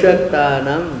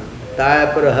Prashaktanam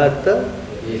Tayapraharta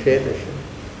Shetasha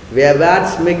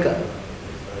Vyavatsmika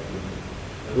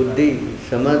Buddhi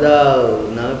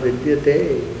Samadha Na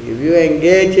Vidyate. If you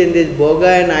engage in this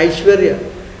Bhoga and Aishwarya,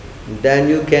 then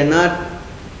you cannot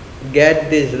get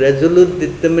this resolute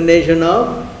determination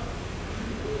of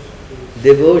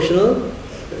devotional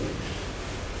service.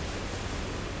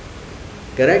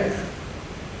 Correct?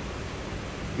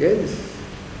 Yes.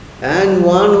 And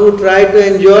one who tries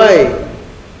to enjoy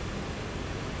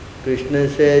Krishna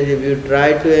says, if you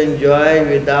try to enjoy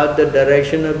without the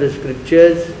direction of the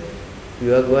scriptures,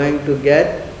 you are going to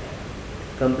get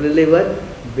completely what?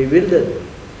 Bewildered.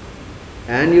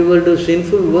 And you will do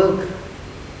sinful work.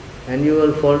 And you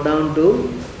will fall down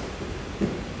to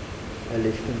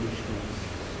hellish conditions.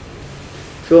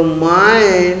 So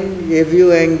mind, if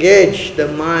you engage the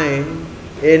mind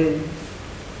in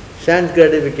sense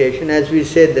gratification, as we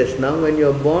said this now, when you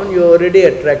are born, you are already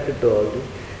attracted to all this.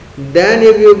 Then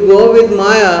if you go with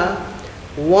Maya,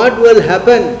 what will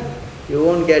happen? You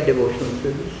won't get devotional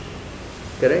service.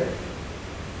 Correct?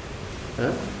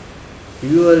 Huh?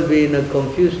 You will be in a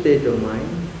confused state of mind.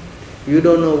 You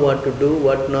don't know what to do,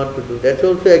 what not to do. That's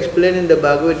also explained in the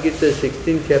Bhagavad Gita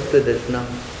 16th chapter just now.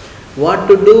 What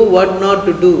to do, what not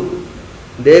to do.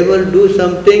 They will do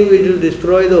something which will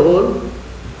destroy the whole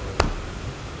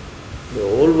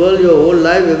world, your whole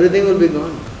life, everything will be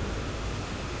gone.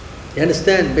 You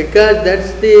understand? Because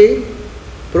that's the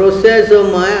process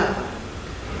of Maya.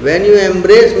 When you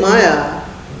embrace Maya,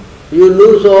 you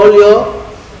lose all your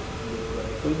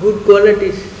good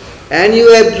qualities and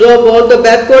you absorb all the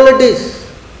bad qualities.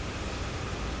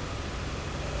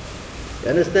 You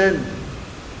understand?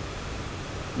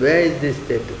 Where is this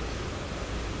status?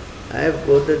 I have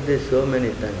quoted this so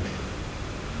many times.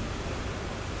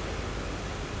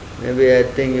 Maybe I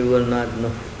think you will not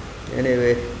know.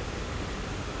 Anyway,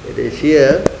 it is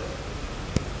here.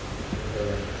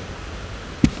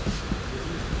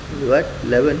 What?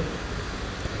 11?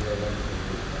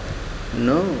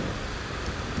 No.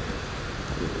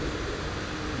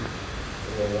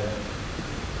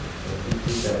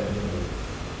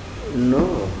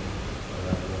 No.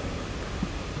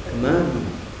 Man,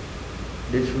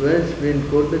 this verse been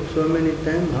quoted so many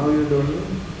times, how you don't know?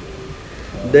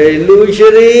 The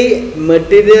illusory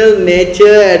material nature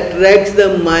attracts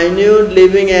the minute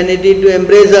living entity to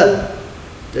embrace her.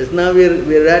 Just now we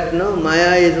read, no?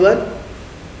 Maya is what?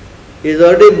 Is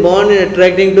already born in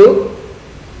attracting to,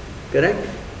 correct?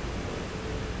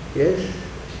 Yes.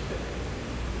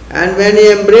 And when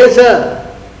he embraces her,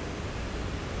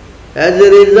 as a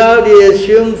result he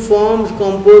assumes forms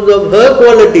composed of her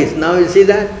qualities. Now you see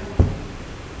that?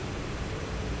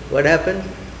 What happens?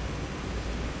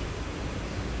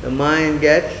 The mind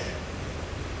gets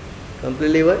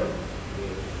completely what?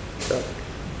 Stopped.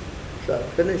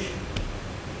 Finish.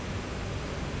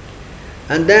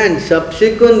 And then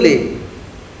subsequently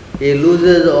he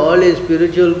loses all his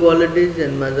spiritual qualities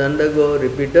and must undergo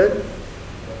repeated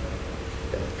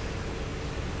death.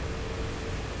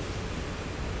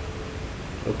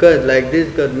 Occurs like this,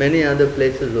 because many other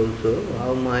places also,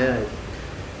 how Maya is.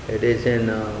 It is in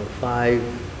 5,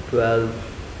 12,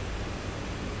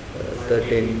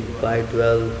 13, 5,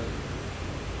 12,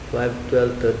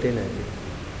 13 I think.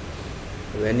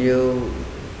 When you,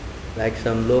 like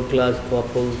some low-class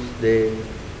couples, they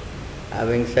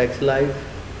having sex life,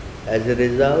 as a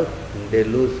result, they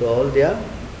lose all their.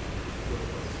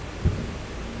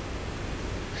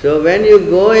 So when you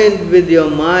go in with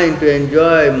your mind to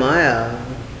enjoy Maya,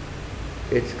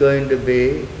 it's going to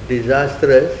be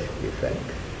disastrous effect.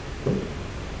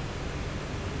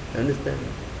 Understand?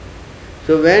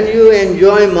 So when you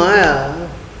enjoy Maya,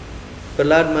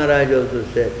 Prahlad Maharaj also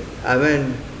said,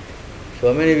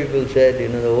 so many people said, the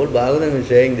whole Bhagavatam is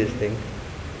saying this thing.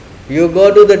 You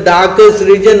go to the darkest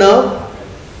region of,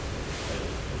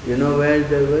 where is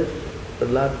the verse?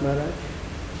 Prahlad Maharaj?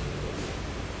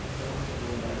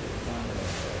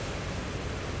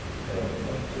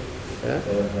 Yeah?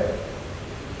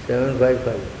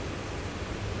 755.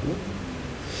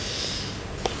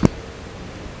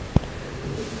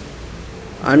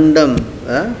 Andam.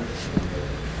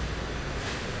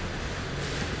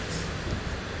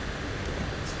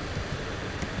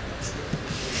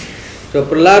 So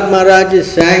Prahlad Maharaj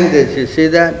is saying this, you see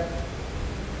that?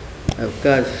 Of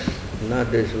course,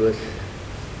 not this verse.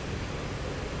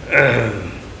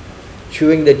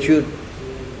 Chewing the tooth.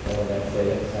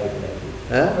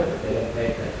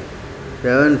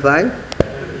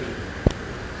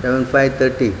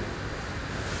 7:5:30.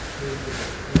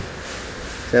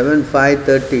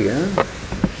 7:5:30.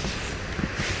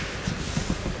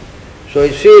 So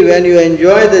you see, when you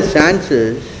enjoy the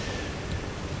senses,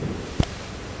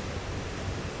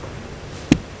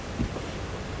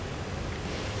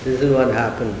 this is what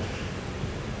happens.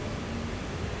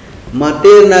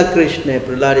 Materna Krishna,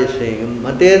 Prahlad is saying,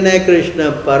 Materna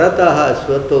Krishna parataha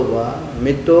svatova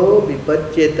mito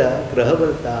vipaccheta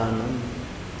grahavartanam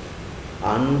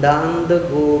andanda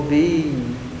gobi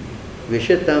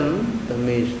vishatam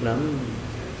tamisnam.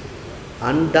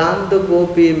 Andanda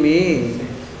gopi means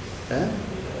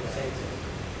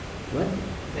what?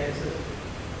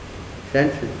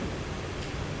 Senses.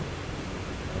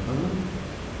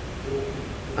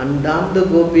 Andanta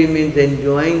Gopi means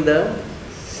enjoying the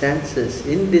senses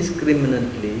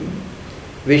indiscriminately.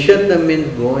 Vishatta means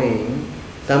going.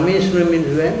 Tamishra means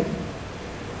where?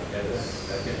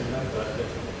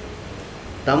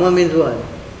 Tama means what?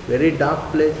 Very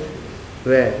dark place.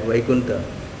 Where? Vaikuntha.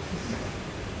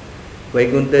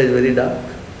 Vaikuntha is very dark.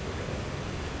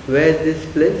 Where is this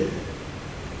place?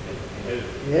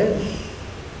 Yes.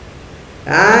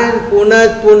 And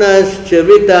punas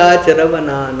chavita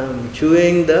charavananam,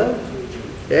 chewing the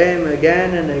same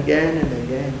again and again and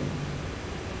again.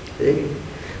 See?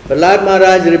 Prahlad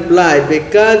Maharaj replied,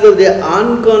 because of the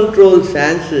uncontrolled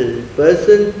senses,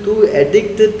 person too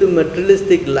addicted to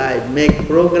materialistic life make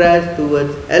progress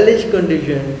towards hellish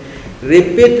condition,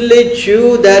 repeatedly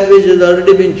chew that which has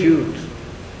already been chewed.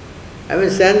 I mean,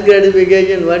 sense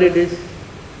gratification, what it is?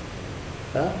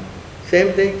 Huh?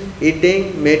 Same thing,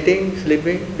 eating, mating,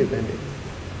 sleeping, depending.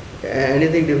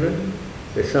 Anything different?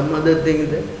 There's some other thing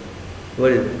there.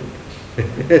 What is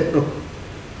it?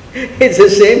 It's the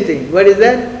same thing. What is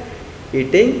that?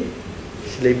 Eating,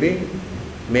 sleeping,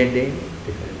 mating,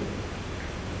 depending.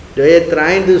 They are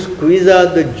trying to squeeze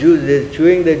out the juice. They're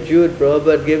chewing the juice.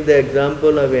 Prabhupada gave the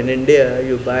example of in India,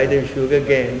 you buy the sugar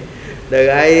cane. The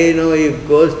guy, he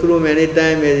goes through many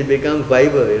times, it becomes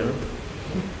fiber,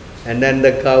 And then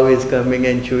the cow is coming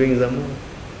and chewing some more.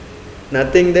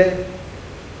 Nothing there.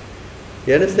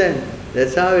 You understand?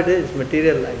 That's how it is,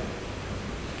 material life.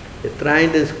 They're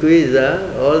trying to squeeze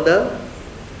all the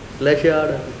flesh out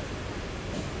of it.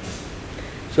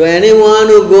 So anyone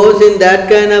who goes in that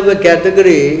kind of a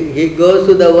category, he goes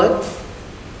to the what?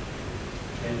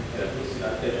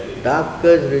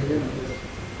 Darkest region.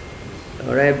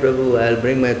 Alright, Prabhu, I'll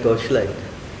bring my torchlight.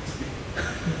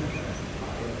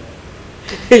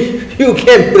 You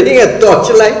can bring a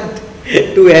torchlight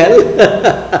to hell?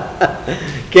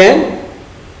 Can?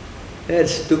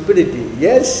 That's stupidity.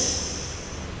 Yes.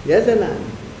 Yes, Anand.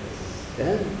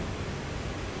 Yeah.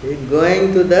 He's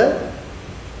going to the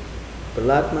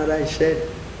Prahlad Maharaj said.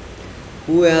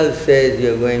 Who else says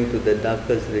you're going to the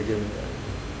darkest region?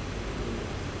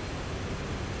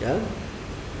 Yeah?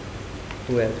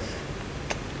 Who else?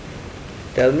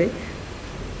 Tell me.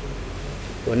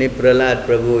 Only Prahlad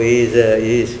Prabhu, he's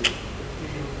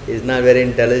not very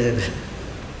intelligent.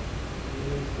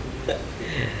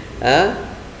 Huh?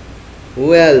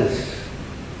 Who else?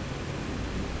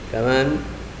 Come on.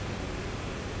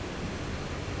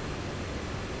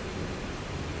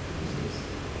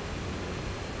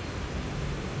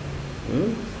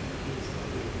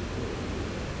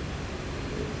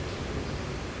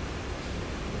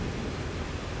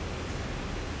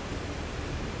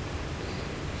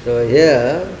 So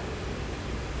here,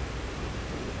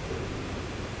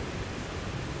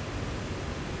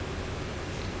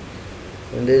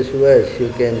 in this verse you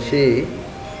can see,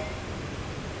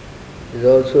 is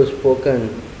also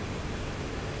spoken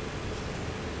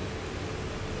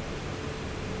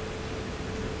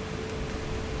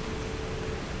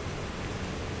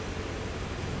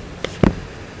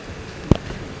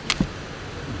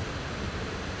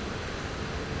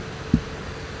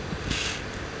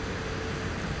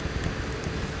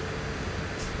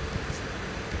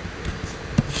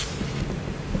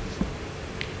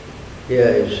here,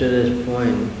 it's to this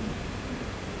point.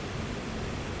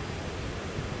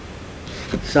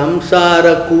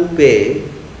 Samsara kupe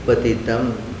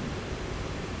patitam.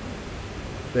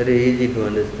 Very easy to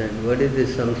understand. What is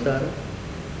this samsara?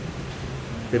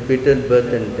 Repeated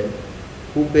birth and death.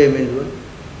 Kupe means what?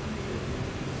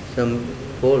 Some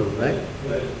hole, right?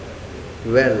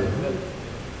 Well.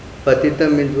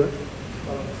 Patitam means what?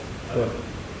 What?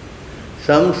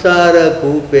 Samsara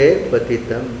kupe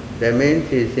patitam. That means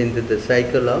he is into the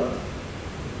cycle of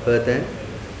birth and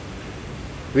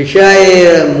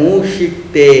Vishaya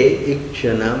mushikte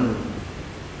ikchanam.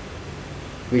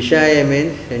 Vishaya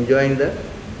means enjoying the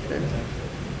sense.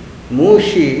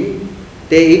 Mushi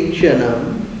te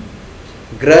ikchanam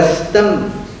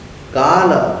grastam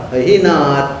kala ahina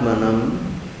atmanam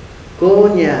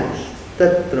konyas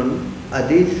tatram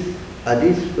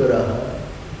adisvaraha.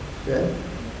 Right?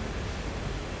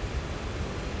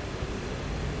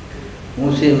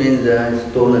 Mushi means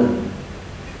stolen.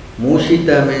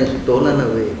 Mushita means stolen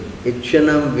away.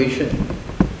 Ikshanam vision.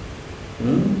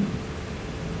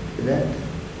 That.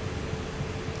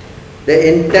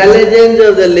 The intelligence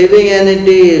of the living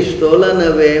entity is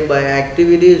stolen away by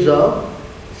activities of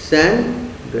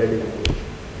sense gratification.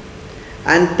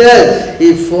 And thus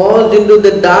he falls into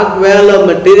the dark well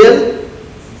of material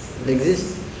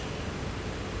existence.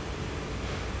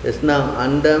 Just now,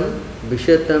 andam,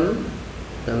 vishatam,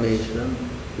 tameshram.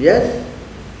 Yes?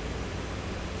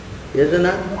 Yes or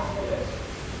not?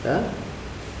 Huh?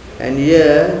 And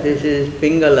here, this is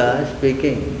Pingala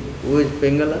speaking. Who is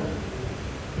Pingala?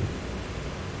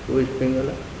 Who is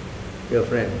Pingala? Your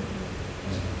friend.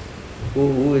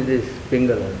 Who is this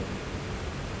Pingala?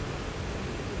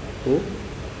 Who?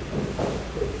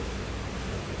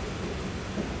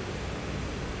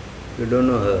 You don't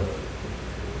know her.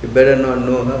 You better not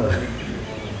know her.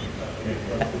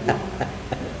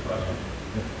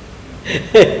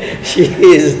 She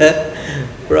is a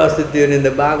prostitute in the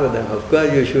Bhagavatam. Of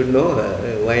course you should know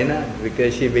her. Why not?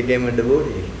 Because she became a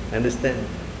devotee. Understand?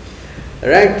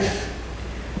 Right?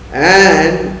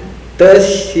 And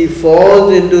thus she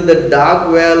falls into the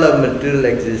dark well of material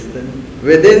existence.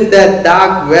 Within that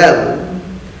dark well,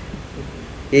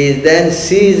 he is then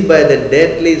seized by the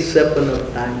deadly serpent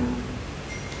of time.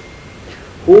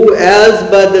 Who else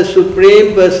but the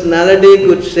Supreme Personality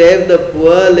could save the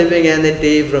poor living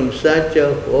entity from such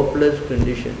a hopeless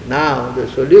condition? Now the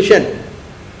solution.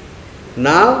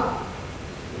 Now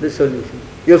the solution.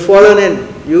 You've fallen in.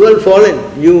 You will fall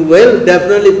in. You will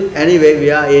definitely. Anyway,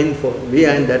 we are in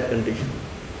that condition.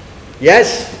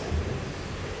 Yes.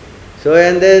 So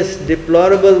in this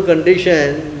deplorable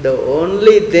condition, the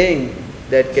only thing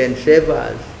that can save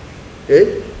us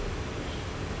is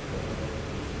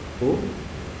who?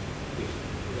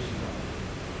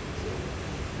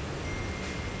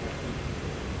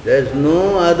 There is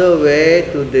no other way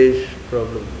to this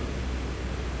problem.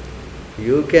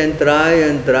 You can try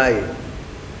and try.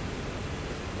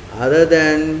 Other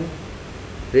than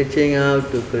reaching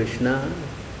out to Krishna,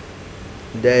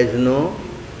 there is no,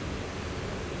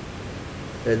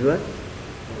 that's what?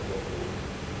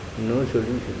 No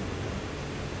solution.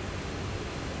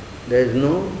 There is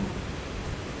no,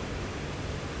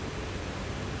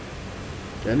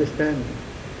 understand?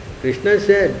 Krishna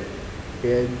said,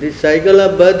 yeah, this cycle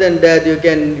of birth and death, you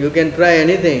can try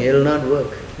anything, it will not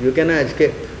work. You cannot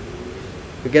escape.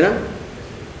 You cannot?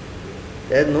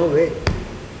 There is no way.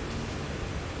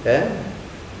 Eh?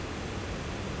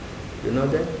 You know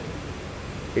that?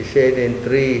 He said in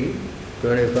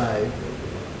 3:25,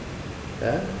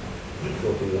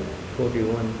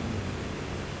 41.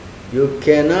 You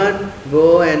cannot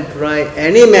go and try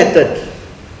any method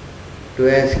to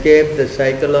escape the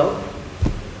cycle of.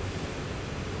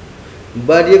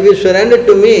 But if you surrender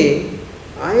to me,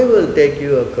 I will take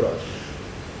you across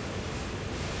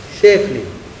safely.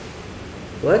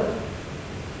 What?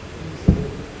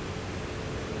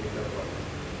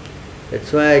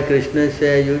 That's why Krishna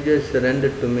said, you just surrender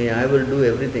to me, I will do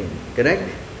everything. Correct?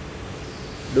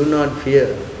 Do not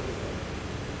fear.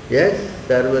 Yes?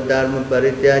 Sarva dharma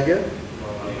parityaja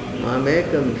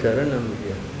mamekam saranam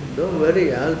vya. Don't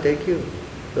worry, I'll take you.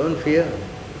 Don't fear.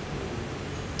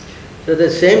 So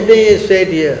the same thing is said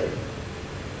here.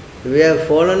 We have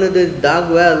fallen into this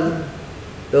dark well.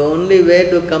 The only way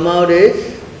to come out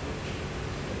is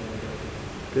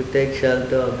to take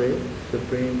shelter of the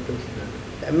Supreme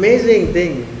Personality. Amazing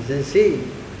thing, you see.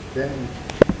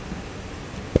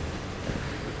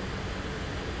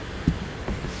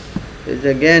 It's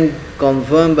again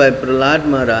confirmed by Prahlad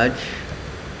Maharaj.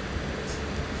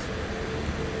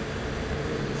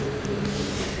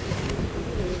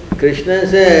 Krishna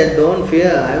said, don't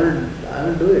fear, I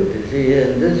will do it. You see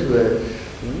here in this verse.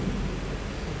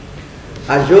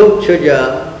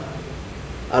 Ajokchaja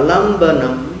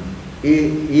alambanam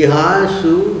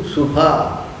ihasu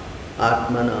subha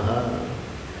atmanaha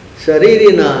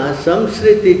saririna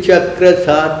samsriti chakra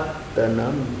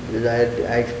satanam.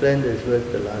 I explained this verse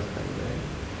the last time, right?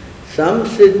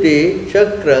 Samsriti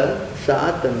chakra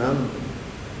satanam.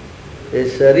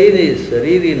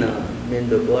 Saririna means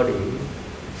the body.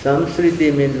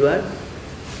 Samsriti means what?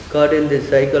 Caught in the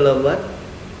cycle of what?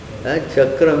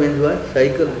 Chakra means what?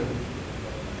 Cycle.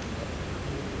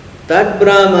 Tat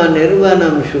Brahma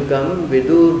nirvanam shukam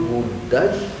vidur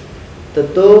buddhas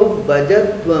tato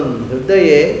bhajatvam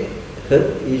hridaye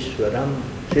hrit ishwaram.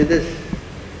 See this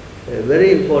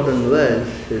very important verse.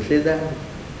 You see that?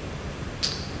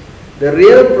 The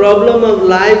real problem of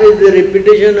life is the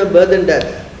repetition of birth and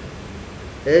death.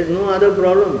 There is no other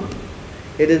problem.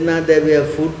 It is not that we have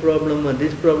food problem or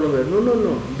this problem.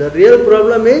 No. The real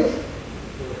problem is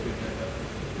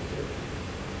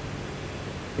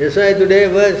Yesai today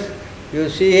verse, you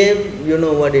see him, you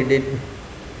know what he did.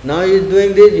 Now he is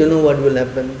doing this, you know what will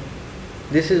happen.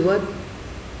 This is what?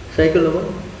 Cycle of what?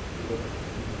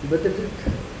 But it is.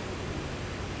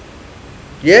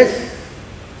 Yes.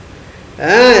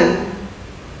 And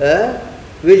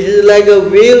which is like a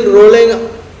wheel rolling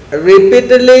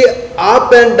repeatedly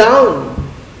up and down.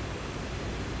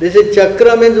 This is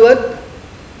chakra means what?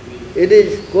 it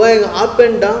is going up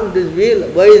and down, this wheel.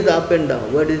 Why is up and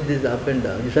down? What is this up and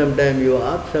down? Sometimes you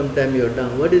are up, sometimes you are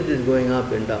down. What is this going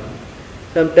up and down?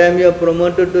 Sometimes you are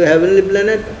promoted to heavenly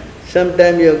planet,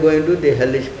 sometimes you are going to the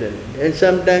hellish planet, and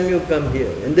sometimes you come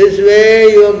here. In this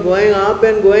way you are going up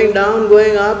and going down,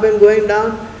 going up and going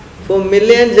down for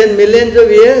millions and millions of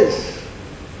years.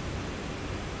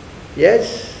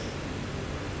 Yes?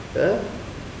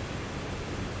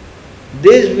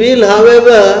 This wheel,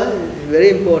 however, is very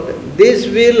important. This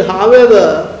wheel,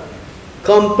 however,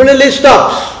 completely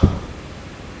stops.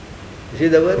 You see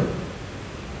the word?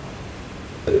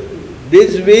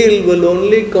 This wheel will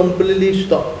only completely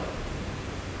stop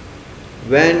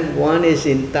when one is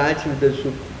in touch with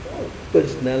the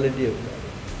personality of God.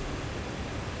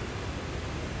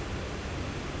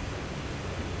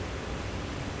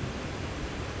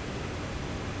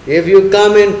 If you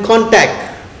come in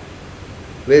contact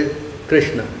with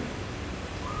Krishna,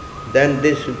 then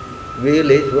this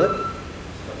wheel is what?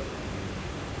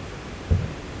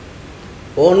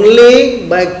 Only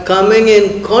by coming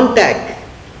in contact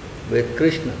with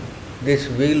Krishna, this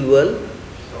wheel will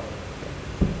stop.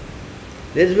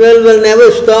 This wheel will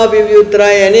never stop if you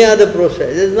try any other process.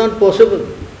 It is not possible.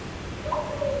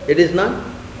 It is not?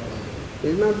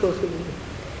 It is not possible.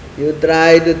 You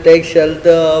try to take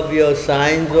shelter of your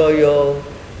science or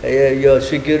your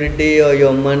security or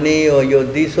your money or your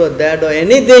this or that or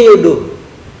anything you do.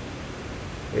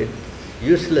 It's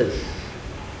useless.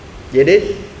 It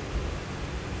is?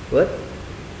 What?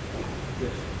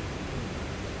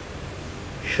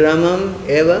 Shramam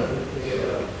eva?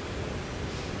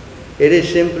 It is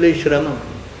simply shramam.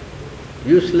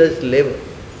 Useless labor.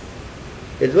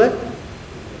 It's what?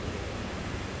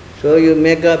 So you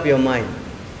make up your mind.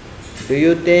 Do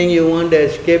you think you want to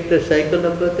escape the cycle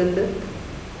of birth and death?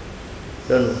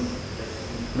 No.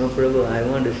 No, Prabhu, I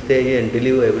want to stay here and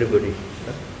deliver everybody.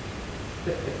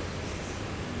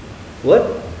 What?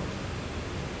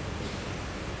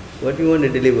 What do you want to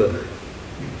deliver?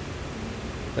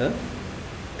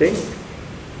 Think.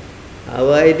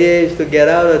 Our idea is to get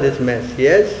out of this mess,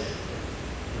 yes?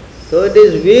 So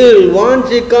this wheel, once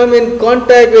he come in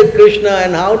contact with Krishna,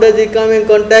 and how does he come in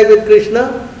contact with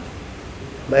Krishna?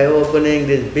 By opening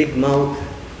this big mouth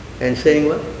and saying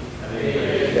what?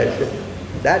 That's it.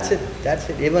 That's it. That's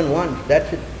it. Even once,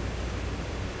 that's it.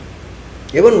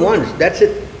 Even once, that's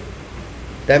it.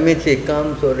 That means he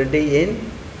comes already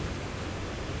in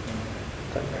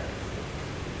contact.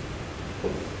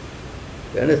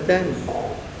 You understand?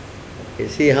 You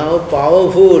see how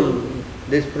powerful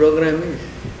this program is.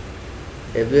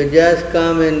 If you just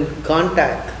come in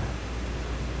contact,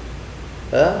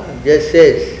 just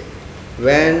says,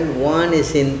 when one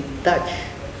is in touch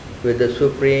with the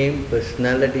Supreme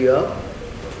Personality of,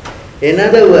 in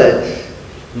other words,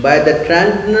 by the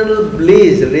transcendental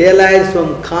bliss realized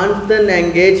from constant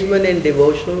engagement in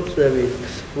devotional service,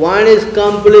 one is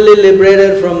completely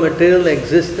liberated from material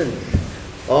existence.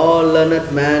 All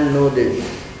learned men know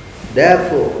this.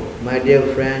 Therefore, my dear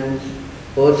friends,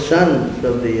 O sons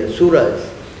of the Asuras,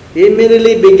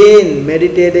 immediately begin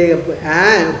meditating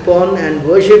upon and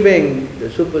worshipping the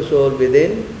Super Soul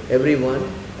within everyone.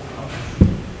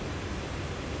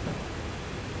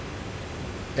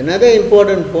 Another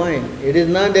important point, it is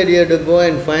not that you have to go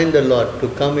and find the Lord to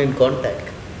come in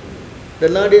contact. The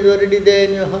Lord is already there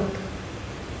in your heart.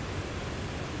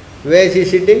 Where is He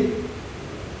sitting?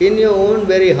 In your own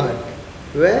very heart.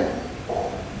 Where?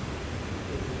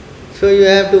 So you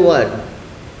have to what?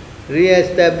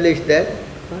 Re-establish that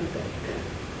contact.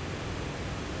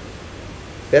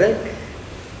 Correct?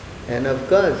 And of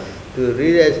course, to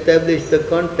re-establish the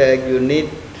contact, you need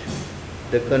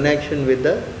the connection with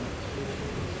the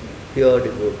pure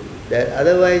devotee. That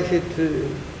otherwise it's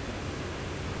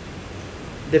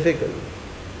difficult.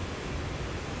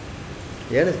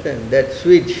 You understand? That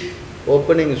switch,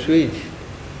 opening switch,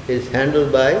 is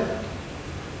handled by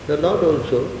the Lord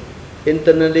also,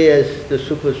 internally as the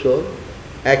Super Soul,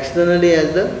 externally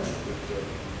as the...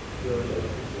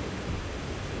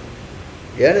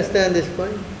 You understand this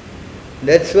point?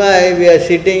 That's why we are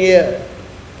sitting here.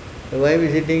 Why are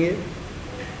we sitting here?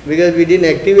 Because we didn't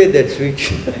activate that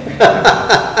switch.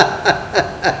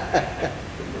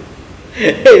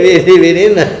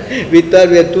 We thought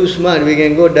we are too smart, we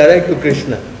can go direct to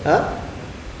Krishna.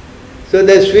 So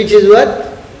the switch is what?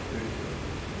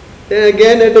 Then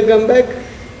again have to come back.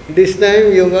 This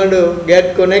time you are going to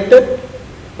get connected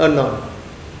or not?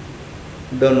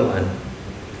 Don't want.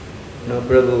 No,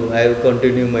 Prabhu, I will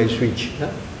continue my switch.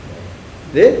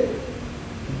 This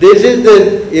is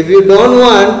the, if you don't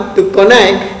want to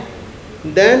connect,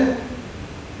 then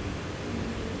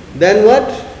what?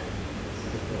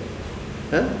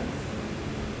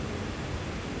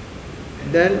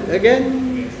 then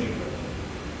again,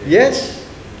 yes,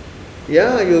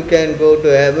 yeah, you can go to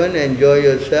heaven, enjoy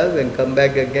yourself and come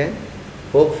back again.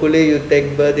 Hopefully you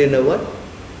take birth in a what?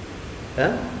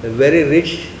 A very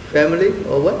rich family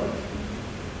or what?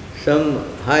 Some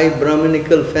high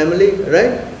Brahminical family,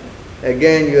 right?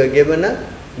 Again you are given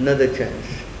another chance.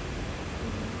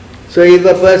 So if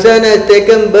a person has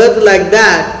taken birth like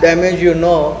that, that means you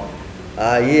know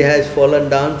he has fallen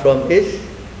down from his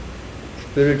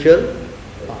spiritual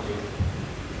path.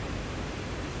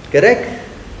 Correct?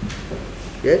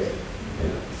 Yes?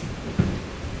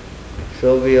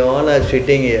 So we all are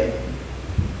sitting here.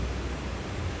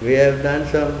 We have done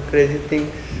some crazy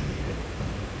things.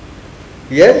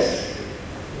 Yes?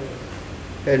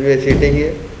 And we are sitting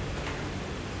here.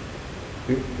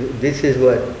 This is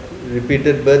what?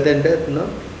 Repeated birth and death? No?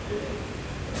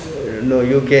 No,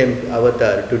 you came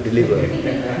avatar to deliver.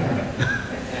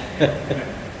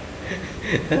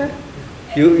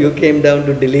 You came down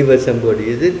to deliver somebody,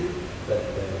 is it?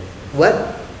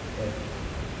 What?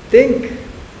 Think.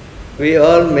 We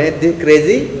all made this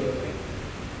crazy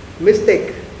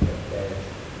mistake.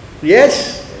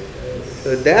 Yes?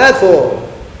 So therefore,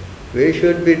 we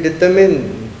should be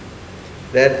determined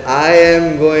that I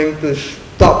am going to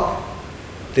stop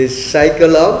this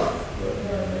cycle of.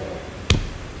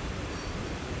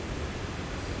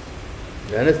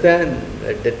 You understand?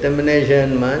 That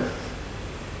determination must.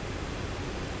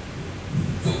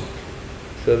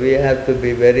 So we have to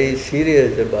be very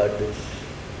serious about this.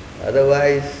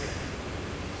 Otherwise,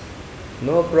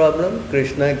 no problem.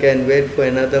 Krishna can wait for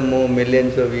another more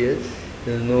millions of years.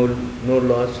 There is no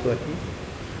loss for him.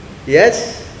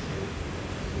 Yes?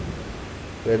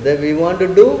 Whether we want to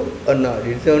do or not.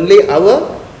 It's only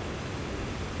our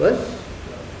what?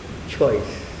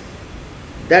 Choice.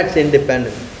 That's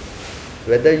independent.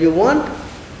 Whether you want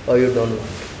or you don't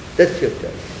want. That's your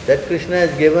choice. That Krishna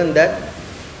has given that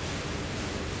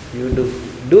you do.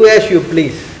 Do as you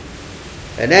please.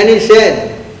 And then he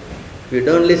said, if you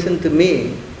don't listen to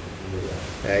me,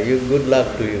 you good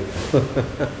luck to you.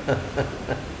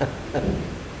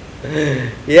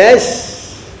 Yes?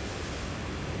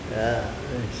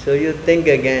 So you think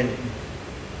again,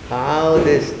 how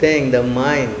this thing, the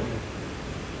mind,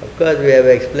 of course we have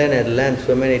explained at length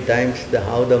so many times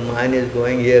how the mind is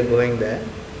going here, going there.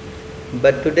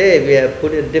 But today we have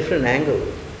put a different angle.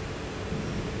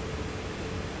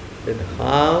 That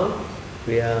how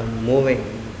we are moving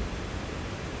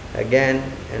again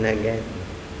and again.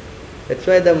 That's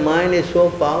why the mind is so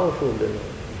powerful, you know.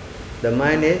 The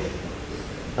mind is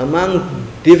among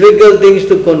difficult things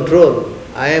to control.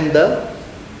 I am the,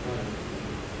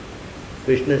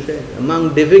 Krishna said,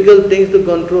 among difficult things to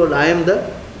control, I am the.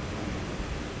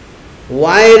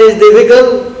 Why it is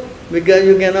difficult? Because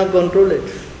you cannot control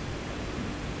it.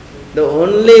 The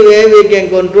only way we can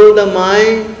control the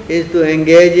mind is to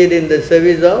engage it in the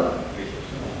service of.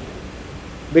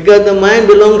 Because the mind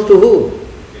belongs to who?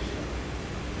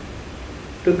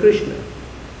 To Krishna.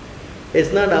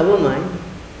 It's not our mind,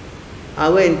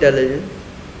 our intelligence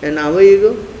and our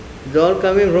ego. It's all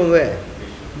coming from where?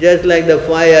 Just like the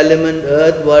five elements,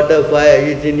 earth, water, fire,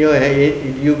 it's in your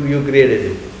hand, you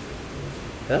created it.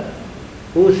 Huh?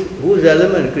 Whose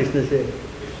element, Krishna said?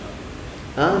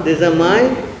 This is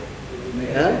mind?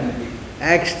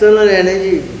 External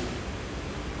energy.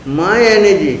 My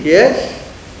energy, yes?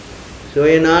 So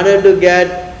in order to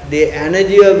get the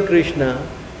energy of Krishna,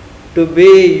 to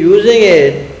be using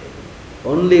it,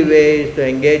 only way is to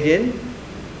engage in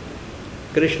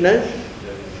Krishna's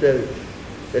service.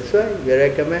 That's why we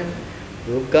recommend,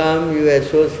 you come, you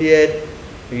associate,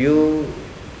 you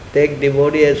take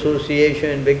devotee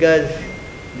association, because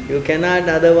you cannot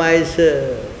otherwise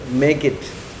make it.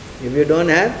 If you don't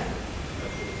have,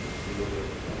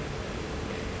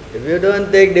 if you don't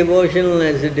take devotional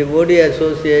as a devotee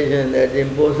association, that's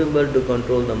impossible to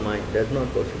control the mind. That's not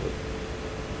possible.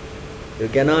 You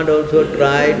cannot also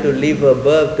try to live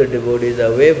above the devotees,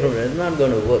 away from it. It's not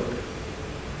going to work.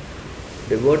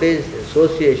 Devotees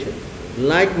association,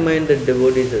 like-minded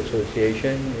devotees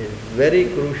association is very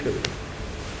crucial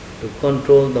to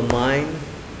control the mind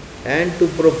and to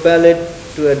propel it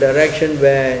to a direction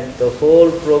where the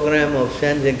whole program of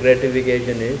sense and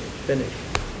gratification is finished.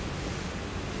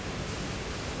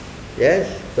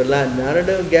 Yes, Prahlad,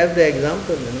 Narada gave the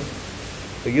example, you know.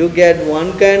 You get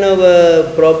one kind of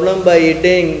a problem by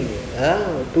eating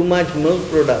too much milk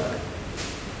product.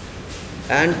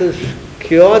 And to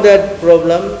cure that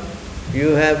problem, you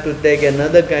have to take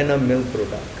another kind of milk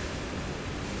product.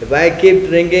 If I keep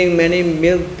drinking many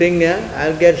milk thing,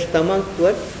 I'll get stomach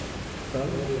what?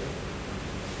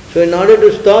 So in order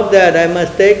to stop that, I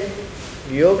must take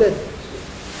yogurt.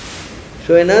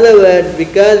 So in other words,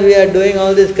 because we are doing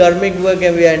all this karmic work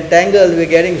and we are entangled, we are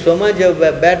getting so much of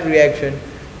a bad reaction,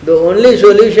 the only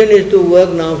solution is to work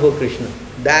now for Krishna.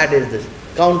 That is the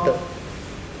counter.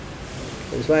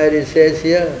 That's why it says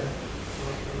here,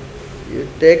 you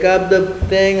take up the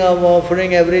thing of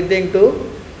offering everything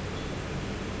to,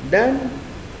 then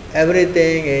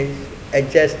everything is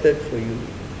adjusted for you.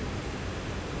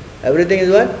 Everything is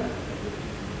what?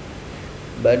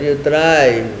 But you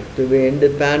try to be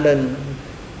independent,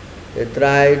 you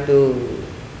try to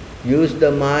use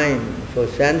the mind for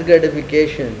sense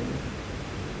gratification,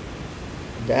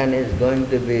 then it's going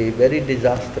to be very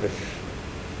disastrous.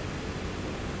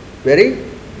 Very?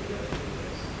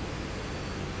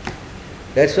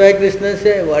 That's why Krishna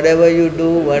said, whatever you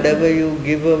do, whatever you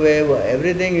give away,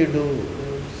 everything you do,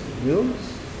 you?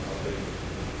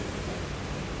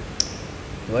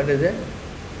 What is it?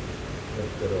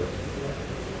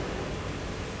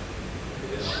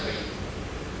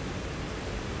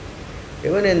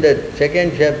 Even in the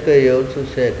second chapter he also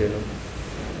said,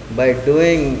 by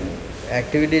doing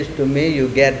activities to me, you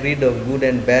get rid of good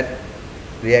and bad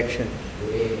reactions.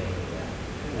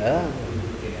 Yeah.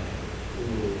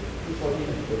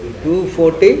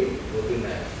 240?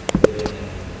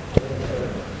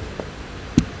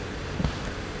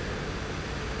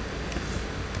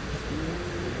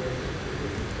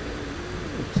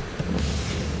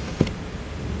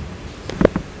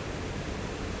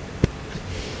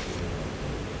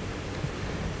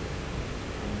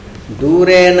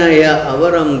 Durena ya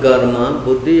avaram karma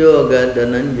buddhiyoga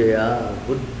dhananjaya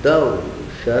buddhav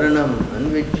sharanam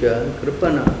anvichya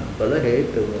kripana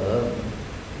palahetava.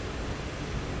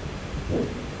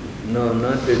 No,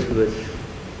 not this verse.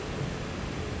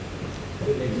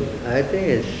 I think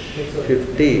it's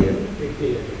 50.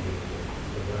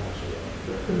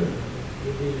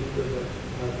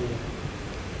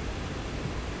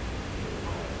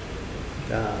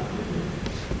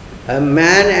 A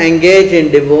man engaged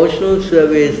in devotional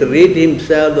service rid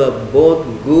himself of both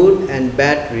good and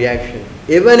bad reaction,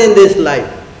 even in this life.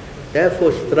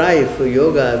 Therefore strive for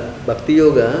yoga, bhakti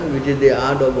yoga, which is the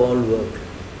art of all work.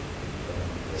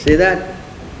 See that?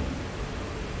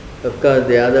 Of course,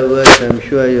 the other verse, I'm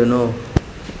sure you know,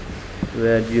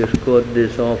 where you quote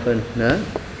this often. Huh?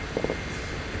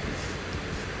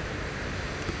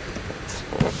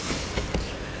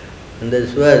 And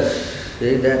this verse,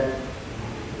 see that?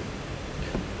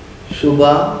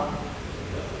 Subha,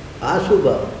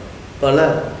 Asubha,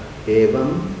 Pala,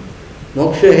 Evam,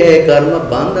 Moksha he karma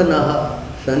bandhanaha,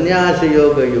 sannyasa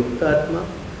yoga yuktatma,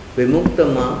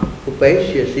 vimuktama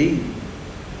upaishyasi.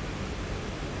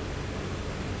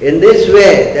 In this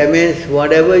way, that means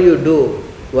whatever you do,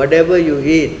 whatever you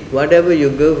eat, whatever you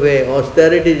give away,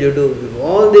 austerities you do,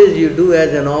 all this you do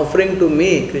as an offering to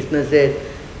me, Krishna said,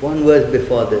 one verse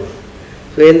before this.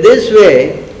 So in this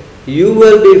way, you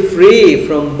will be free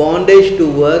from bondage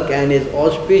to work and its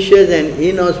auspicious and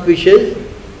inauspicious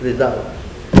results.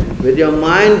 With your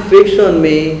mind fixed on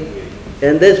me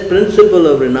and this principle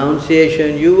of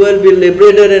renunciation, you will be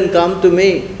liberated and come to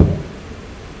me.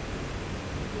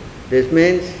 This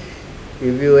means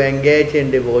if you engage in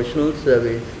devotional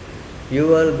service, you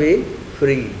will be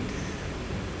freed.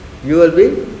 You will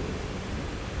be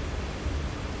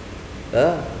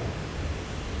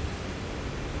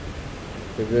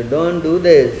if you don't do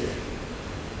this,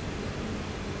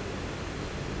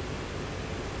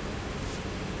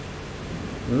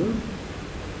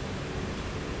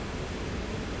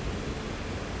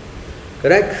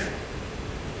 correct?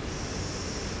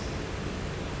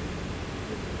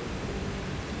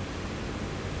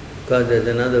 Because there's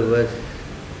another verse,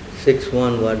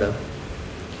 6.1 Vada.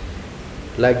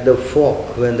 Like the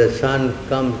fork, when the sun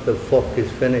comes, the fork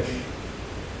is finished.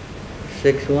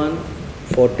 6.1,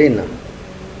 14.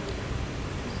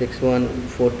 6.1,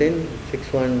 14,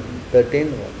 6.1,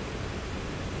 13.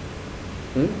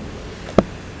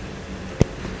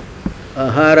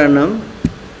 Aharanam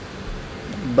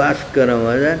Bhaskaram,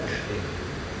 was that?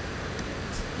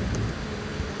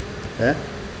 Huh?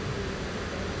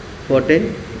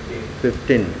 14?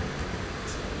 15.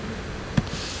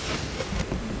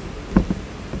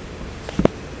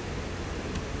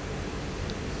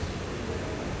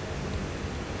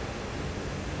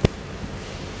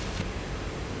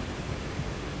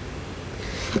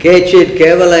 Kechit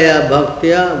kevalaya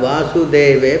bhaktya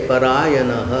vasudeve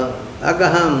parayanaha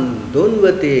agaham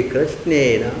dunvati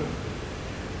krishnena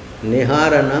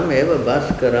niharanam eva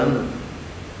bhaskaram.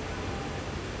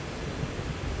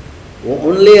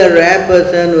 Only a rare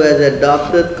person who has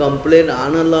adopted complete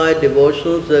unalloyed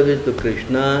devotional service to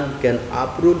Krishna can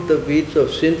uproot the weeds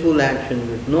of sinful action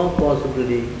with no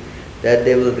possibility that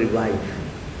they will revive.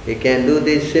 He can do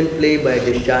this simply by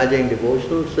discharging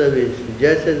devotional service,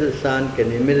 just as the sun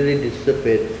can immediately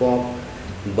dissipate fog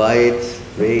by its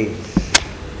rays.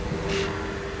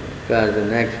 Because the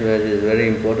next verse is very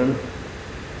important.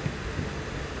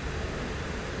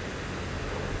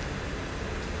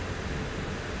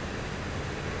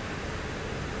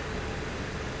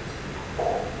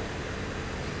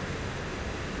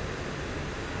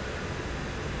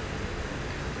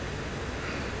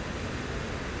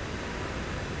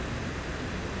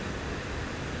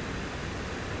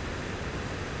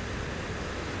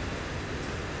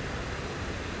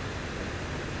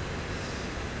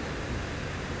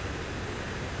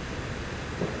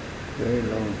 Very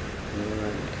long. All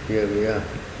right, here we are.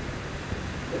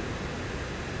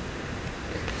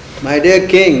 My dear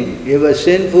king, if a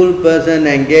sinful person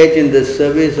engage in the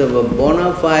service of a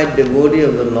bona fide devotee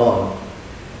of the Lord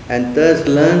and thus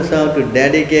learns how to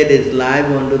dedicate his life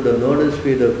unto the lotus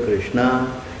feet of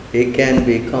Krishna, he can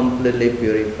be completely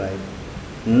purified.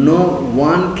 No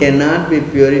one cannot be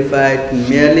purified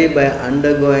merely by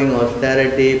undergoing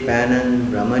austerity,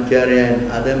 penance, brahmacharya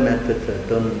and other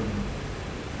methods alone.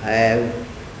 I have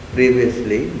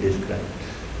previously described.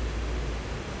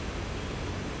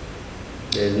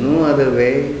 There is no other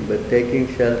way but taking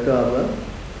shelter of a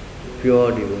pure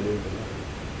devotee.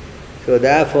 So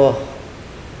therefore,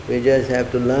 we just have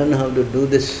to learn how to do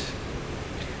this.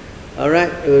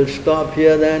 Alright, we will stop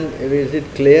here then. Is it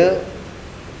clear?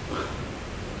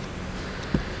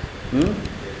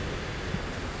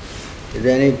 Is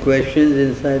there any questions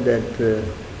inside that?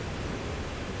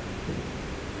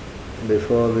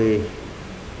 Before we...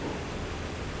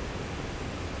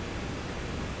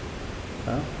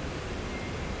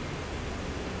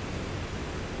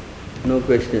 No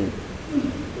question.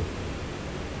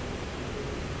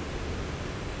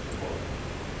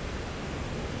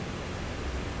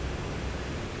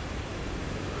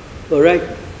 All right.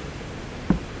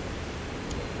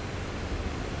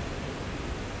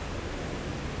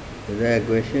 Is there a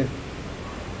question?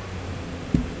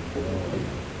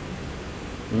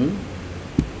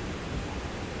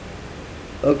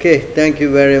 Okay, thank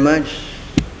you very much.